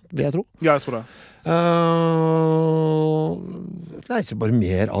denne, vil jeg tro. Ja, jeg tror det. Nei, så bare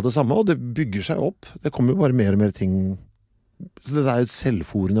mer av det samme, og det bygger seg opp. Det kommer jo bare mer og mer ting. Så det er jo et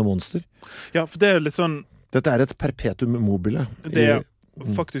selvforende monster. Ja, for det er litt sånn... Dette er et perpetuum mobile. Det er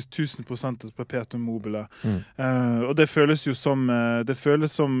faktisk 1000% et perpetuum mobile. Og det føles jo som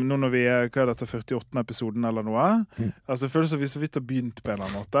nå når vi er, hva er dette, 48. episoden eller noe? Altså det føles som vi så vidt har begynt på en eller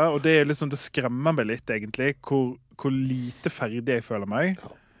annen måte, og det er liksom, det skremmer meg litt egentlig, hvor lite ferdig jeg føler meg.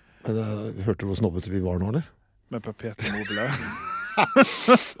 Ja. Men hørte du hvor snobbet vi var nå, eller? Med perpetuum mobile.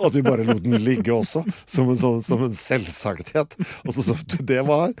 At vi bare lot den ligge også, som en selvsagthet. Og så det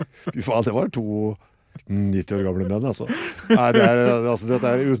var 2 90 år gamle menn, altså. Nei, dette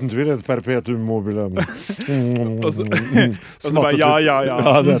er uten tvil et perpetuum mobile. Og så bare, ja.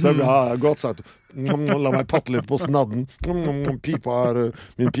 Ja, dette er bra, godt sagt. La meg patte litt på snadden. Min pipa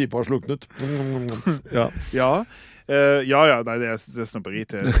har sluknet. Ja. Nei, det er snobberi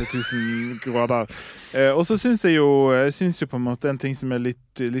til 1000 grader. Og så synes jeg jo på en måte en ting som er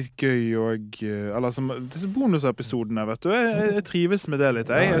litt gøy og, eller som disse bonusepisodene, vet du, jeg trives med det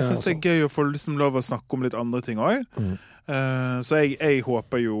litt, jeg synes det er gøy å få liksom lov å snakke om litt andre ting også. Så jeg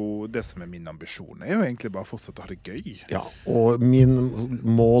håper jo, det som er min ambisjon er jo egentlig bare fortsette å ha det gøy. Ja, og min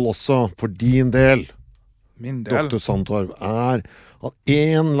mål også, for din del, Dr. Sandtorv, er at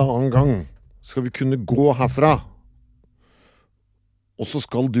en eller annen gang skal vi kunne gå herfra, og så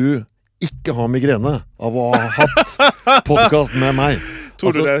skal du ikke ha migrene av å ha hatt podcast med meg.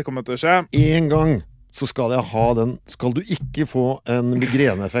 Tror du det kommer til å skje? En gang så skal jeg ha den. Skal du ikke få en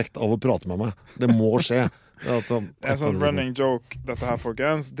migreneeffekt av å prate med meg? Det må skje. En sånn running joke, dette her,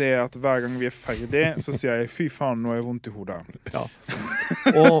 folkens, det er at hver gang vi er ferdig, så sier jeg, fy faen, nå er jeg vondt i hodet. Ja.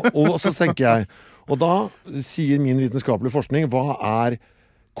 Og så tenker jeg, og da sier min vitenskapelige forskning, hva er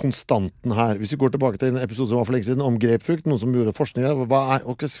konstanten her? Hvis vi går tilbake til en episode som var for lenge siden om grapefrukt, noen som gjorde forskning der, hva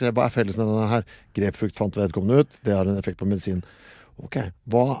er fellesnevneren her? Grapefrukt fant vedkommende ut, det har en effekt på medisin. Ok,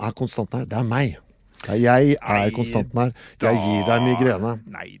 hva er konstanten her? Det er meg. Jeg er konstanten her. Jeg gir deg migrene.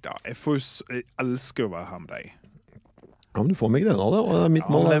 Neida, jeg elsker å være her med deg. Ja, men du får migrene av det, og det mitt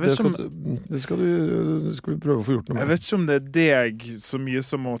mål. men jeg vet Det skal vi prøve å få gjort noe med. Jeg vet ikke om det deg så mye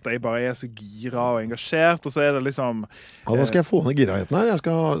som at jeg bare så gira og engasjert, og så det liksom... Ja, da skal jeg få ned giraheten her. Jeg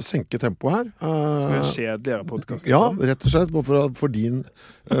skal senke tempoet her. Skal vi ha kjedeligere podcast? Ja, rett og slett, bare for din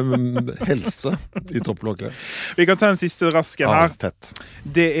helse I topplokket. Vi kan ta en siste rasken her. Fett.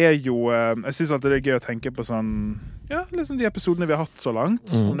 Det jo... jeg synes alltid det gøy å tenke på sånn... Ja, liksom de episodene vi har hatt så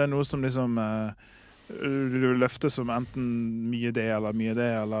langt. Om det noe som liksom... du løfter som enten mye det,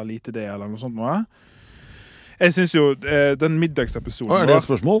 eller lite det, eller noe sånt noe. Jeg synes jo den middagsepisoden... Er det et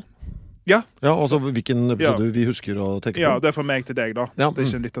spørsmål? Ja. Ja, altså hvilken episode vi husker å tenke på? Ja, det fra meg til deg da. Ja. Det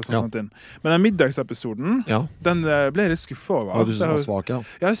ikke en lytter som sånt inn. Men den middagsepisoden, den ble jeg litt skuffet over. Ja, du synes den var svak, ja?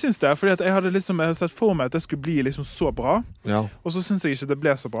 Ja, jeg synes det, fordi at jeg hadde sett for meg at det skulle bli liksom så bra, og så synes jeg ikke det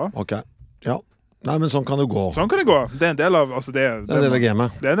ble så bra. Ok, ja. Nei, men sånn kan det gå. Sånn kan det gå. Det en del av, altså det en del av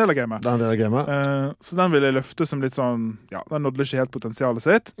gamet. Det en del av gamet. Så den vil jeg løfte som litt sånn, ja, den nådde ikke helt potensialet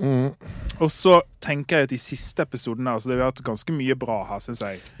sitt. Og så tenker jeg at I siste episoden altså det har vært ganske mye bra her, synes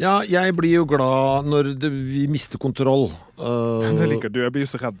jeg. Ja, jeg blir jo glad når vi mister kontroll. Det liker du, jeg blir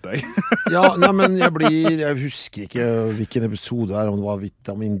jo så redd deg. Ja, nei, men jeg husker ikke hvilken episode om det var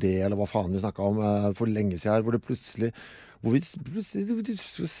vitamin D, eller hva faen vi snakket om for lenge siden her, hvor det plutselig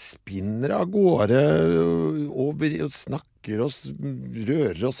spinner av gårde over og snakker oss,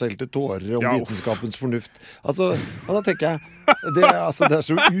 rører oss selv til tårer om vitenskapens fornuft. Altså, da tenker jeg, det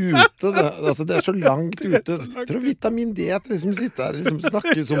så ute, det så langt ute. For vitamin D liksom sitte her, liksom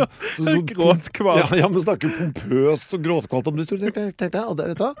snakke som gråtkvalt. Ja, men snakke pompøst og gråtkvalt om det store, tenkte jeg, og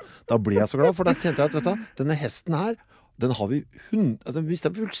vet du, da ble jeg så glad, for da tenkte jeg at, vet du, denne hesten her, den har vi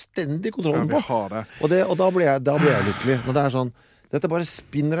mistet fullstendig kontrollen på. Og da ble jeg lykkelig. Når det sånn, dette bare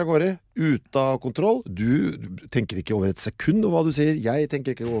spinner av gårde, ut av kontroll. Du tenker ikke over et sekund over hva du sier. Jeg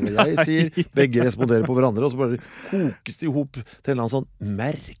tenker ikke over hva jeg sier. Begge responderer på hverandre, og så bare kokes det ihop til en eller annen sånn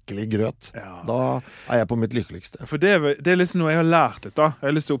merkelig grøt. Da jeg på mitt lykkeligste. For det liksom noe jeg har lært litt da.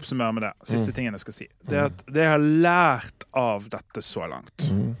 Jeg har lyst til å oppsummere med det. Siste tingen jeg skal si. Det at det jeg har lært av dette så langt.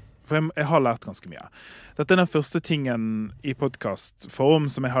 For jeg har lært ganske mye. Dette den første tingen I podcastform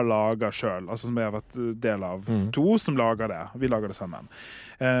som jeg har laget selv, altså som jeg har vært del av 2 som lager det. Vi lager det sammen.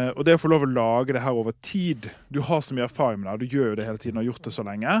 Og det å få lov å lage det her over tid, du har så mye erfaring med det, du gjør jo det hele tiden og har gjort det så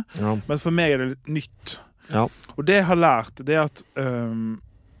lenge, men for meg det litt nytt. Og det jeg har lært, det at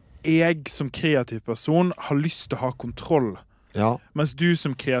jeg som kreativ person har lyst til å ha kontroll. Mens du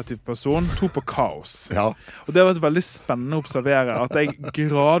som kreativ person tog på kaos. Og det har vært veldig spennende å observere at jeg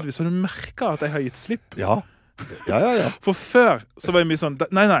gradvis, så du merker at jeg har gitt slipp. Ja. For før så var jeg mye sånn,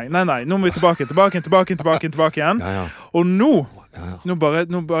 nei, nå må vi tilbake igjen. Og nå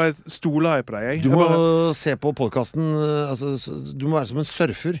bare stoler jeg på deg. Du må se på podcasten, altså, du må være som en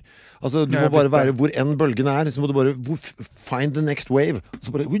surfer. Altså, du må bare være hvor en bølgen så må du bare find the next wave.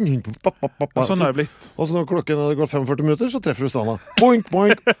 Så bare sånn har jeg blitt. Og så når klokken har gått 45 minutter, så treffer du stranda. Boink,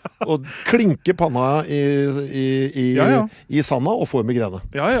 boink. Og klinker panna I sanda og får migrene.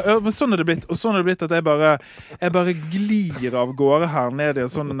 Ja, men sånn det blitt. Og sånn det blitt at jeg bare glir av gårde her ned I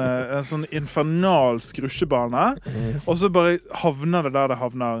en sånn infernalsk rusjebane. Og så bare havner det der det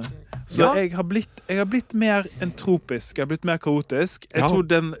havner. Så jeg har blitt mer entropisk, jeg har blitt mer kaotisk. Jeg tror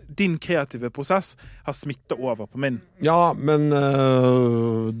din kreative prosess har smittet over på min. Ja, men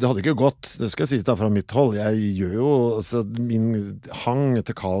det hadde ikke gått. Det skal sies da fra mitt hold. Jeg gjør jo altså, min hang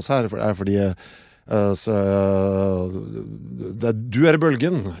til kaos her, fordi du I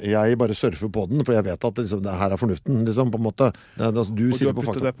bølgen jeg bare surfer på den for jeg vet at liksom, det her fornuften liksom, på en måte du og du har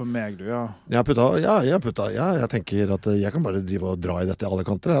puttet det på meg du, jeg tenker at jeg kan bare drive og dra I dette I alle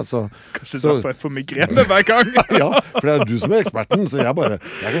kanter altså, kanskje derfor jeg får migrene hver gang ja, for det du som eksperten så jeg bare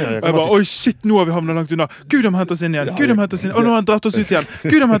oi shit, nå har vi havnet langt unna Gud, de hentet oss inn igjen, Gud, de hentet oss inn og nå har han dratt oss ut igjen,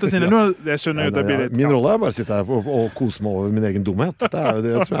 Gud, de hentet oss inn igjen jeg skjønner jo, det blir litt min rolle bare å sitte her og kose meg over min egen dumhet det jo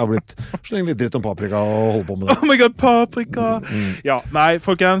det som jeg har blitt slenge litt dritt om paprika og holde på med det. Oh my god, paprika! Ja, nei,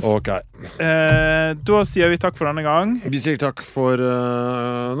 folkens. Okay. Da sier vi takk for denne gang. Vi sier takk for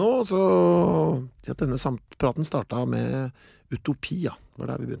nå, så denne praten startet med utopia. Det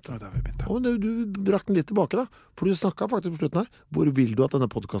var der vi begynte. Og du brakte den litt tilbake da, for du snakket faktisk på slutten her. Hvor vil du at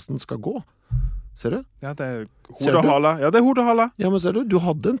denne podcasten skal gå? Ser du? Ja, det hode og hale. Ja, det hode og hale. Ja, men ser du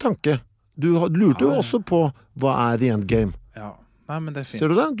hadde en tanke. Du lurte jo også på hva the endgame. Ja. Nei, men det fint. Ser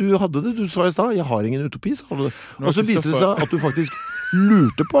du det? Du hadde det, du sa I sted, jeg har ingen utopi, sa du. Og så viste det seg at du faktisk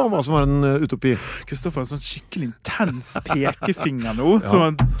lurte på hva som var en utopi. Kristoffer har en sånn skikkelig intens pekefinger nå, som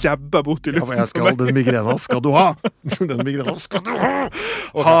han jabber bort I luften. Ja, for den migrena skal du ha. Den migrena skal du ha.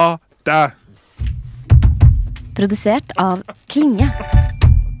 Okay. Ha det. Produsert av Klinge.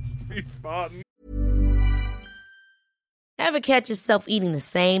 Fy faen. Ever catch yourself eating the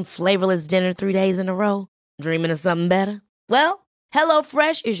same flavorless dinner 3 days in a row? Dreaming of something better? Well,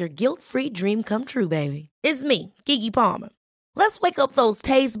 HelloFresh is your guilt-free dream come true, baby. It's me, Keke Palmer. Let's wake up those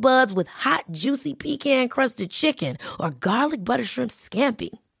taste buds with hot, juicy pecan-crusted chicken or garlic butter shrimp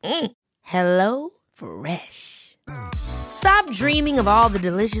scampi. Hello Fresh. Stop dreaming of all the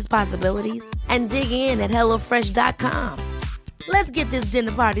delicious possibilities and dig in at HelloFresh.com. Let's get this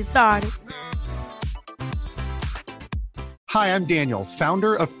dinner party started. Hi, I'm Daniel,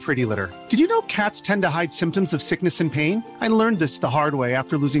 founder of Pretty Litter. Did you know cats tend to hide symptoms of sickness and pain? I learned this the hard way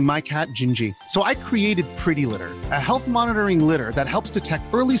after losing my cat, Gingy. So I created Pretty Litter, a health monitoring litter that helps detect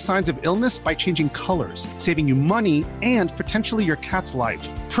early signs of illness by changing colors, saving you money and potentially your cat's life.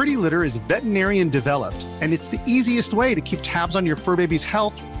 Pretty Litter is veterinarian developed, and it's the easiest way to keep tabs on your fur baby's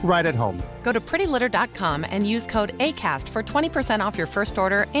health right at home. Go to prettylitter.com and use code ACAST for 20% off your first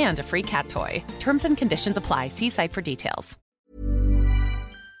order and a free cat toy. Terms and conditions apply. See site for details.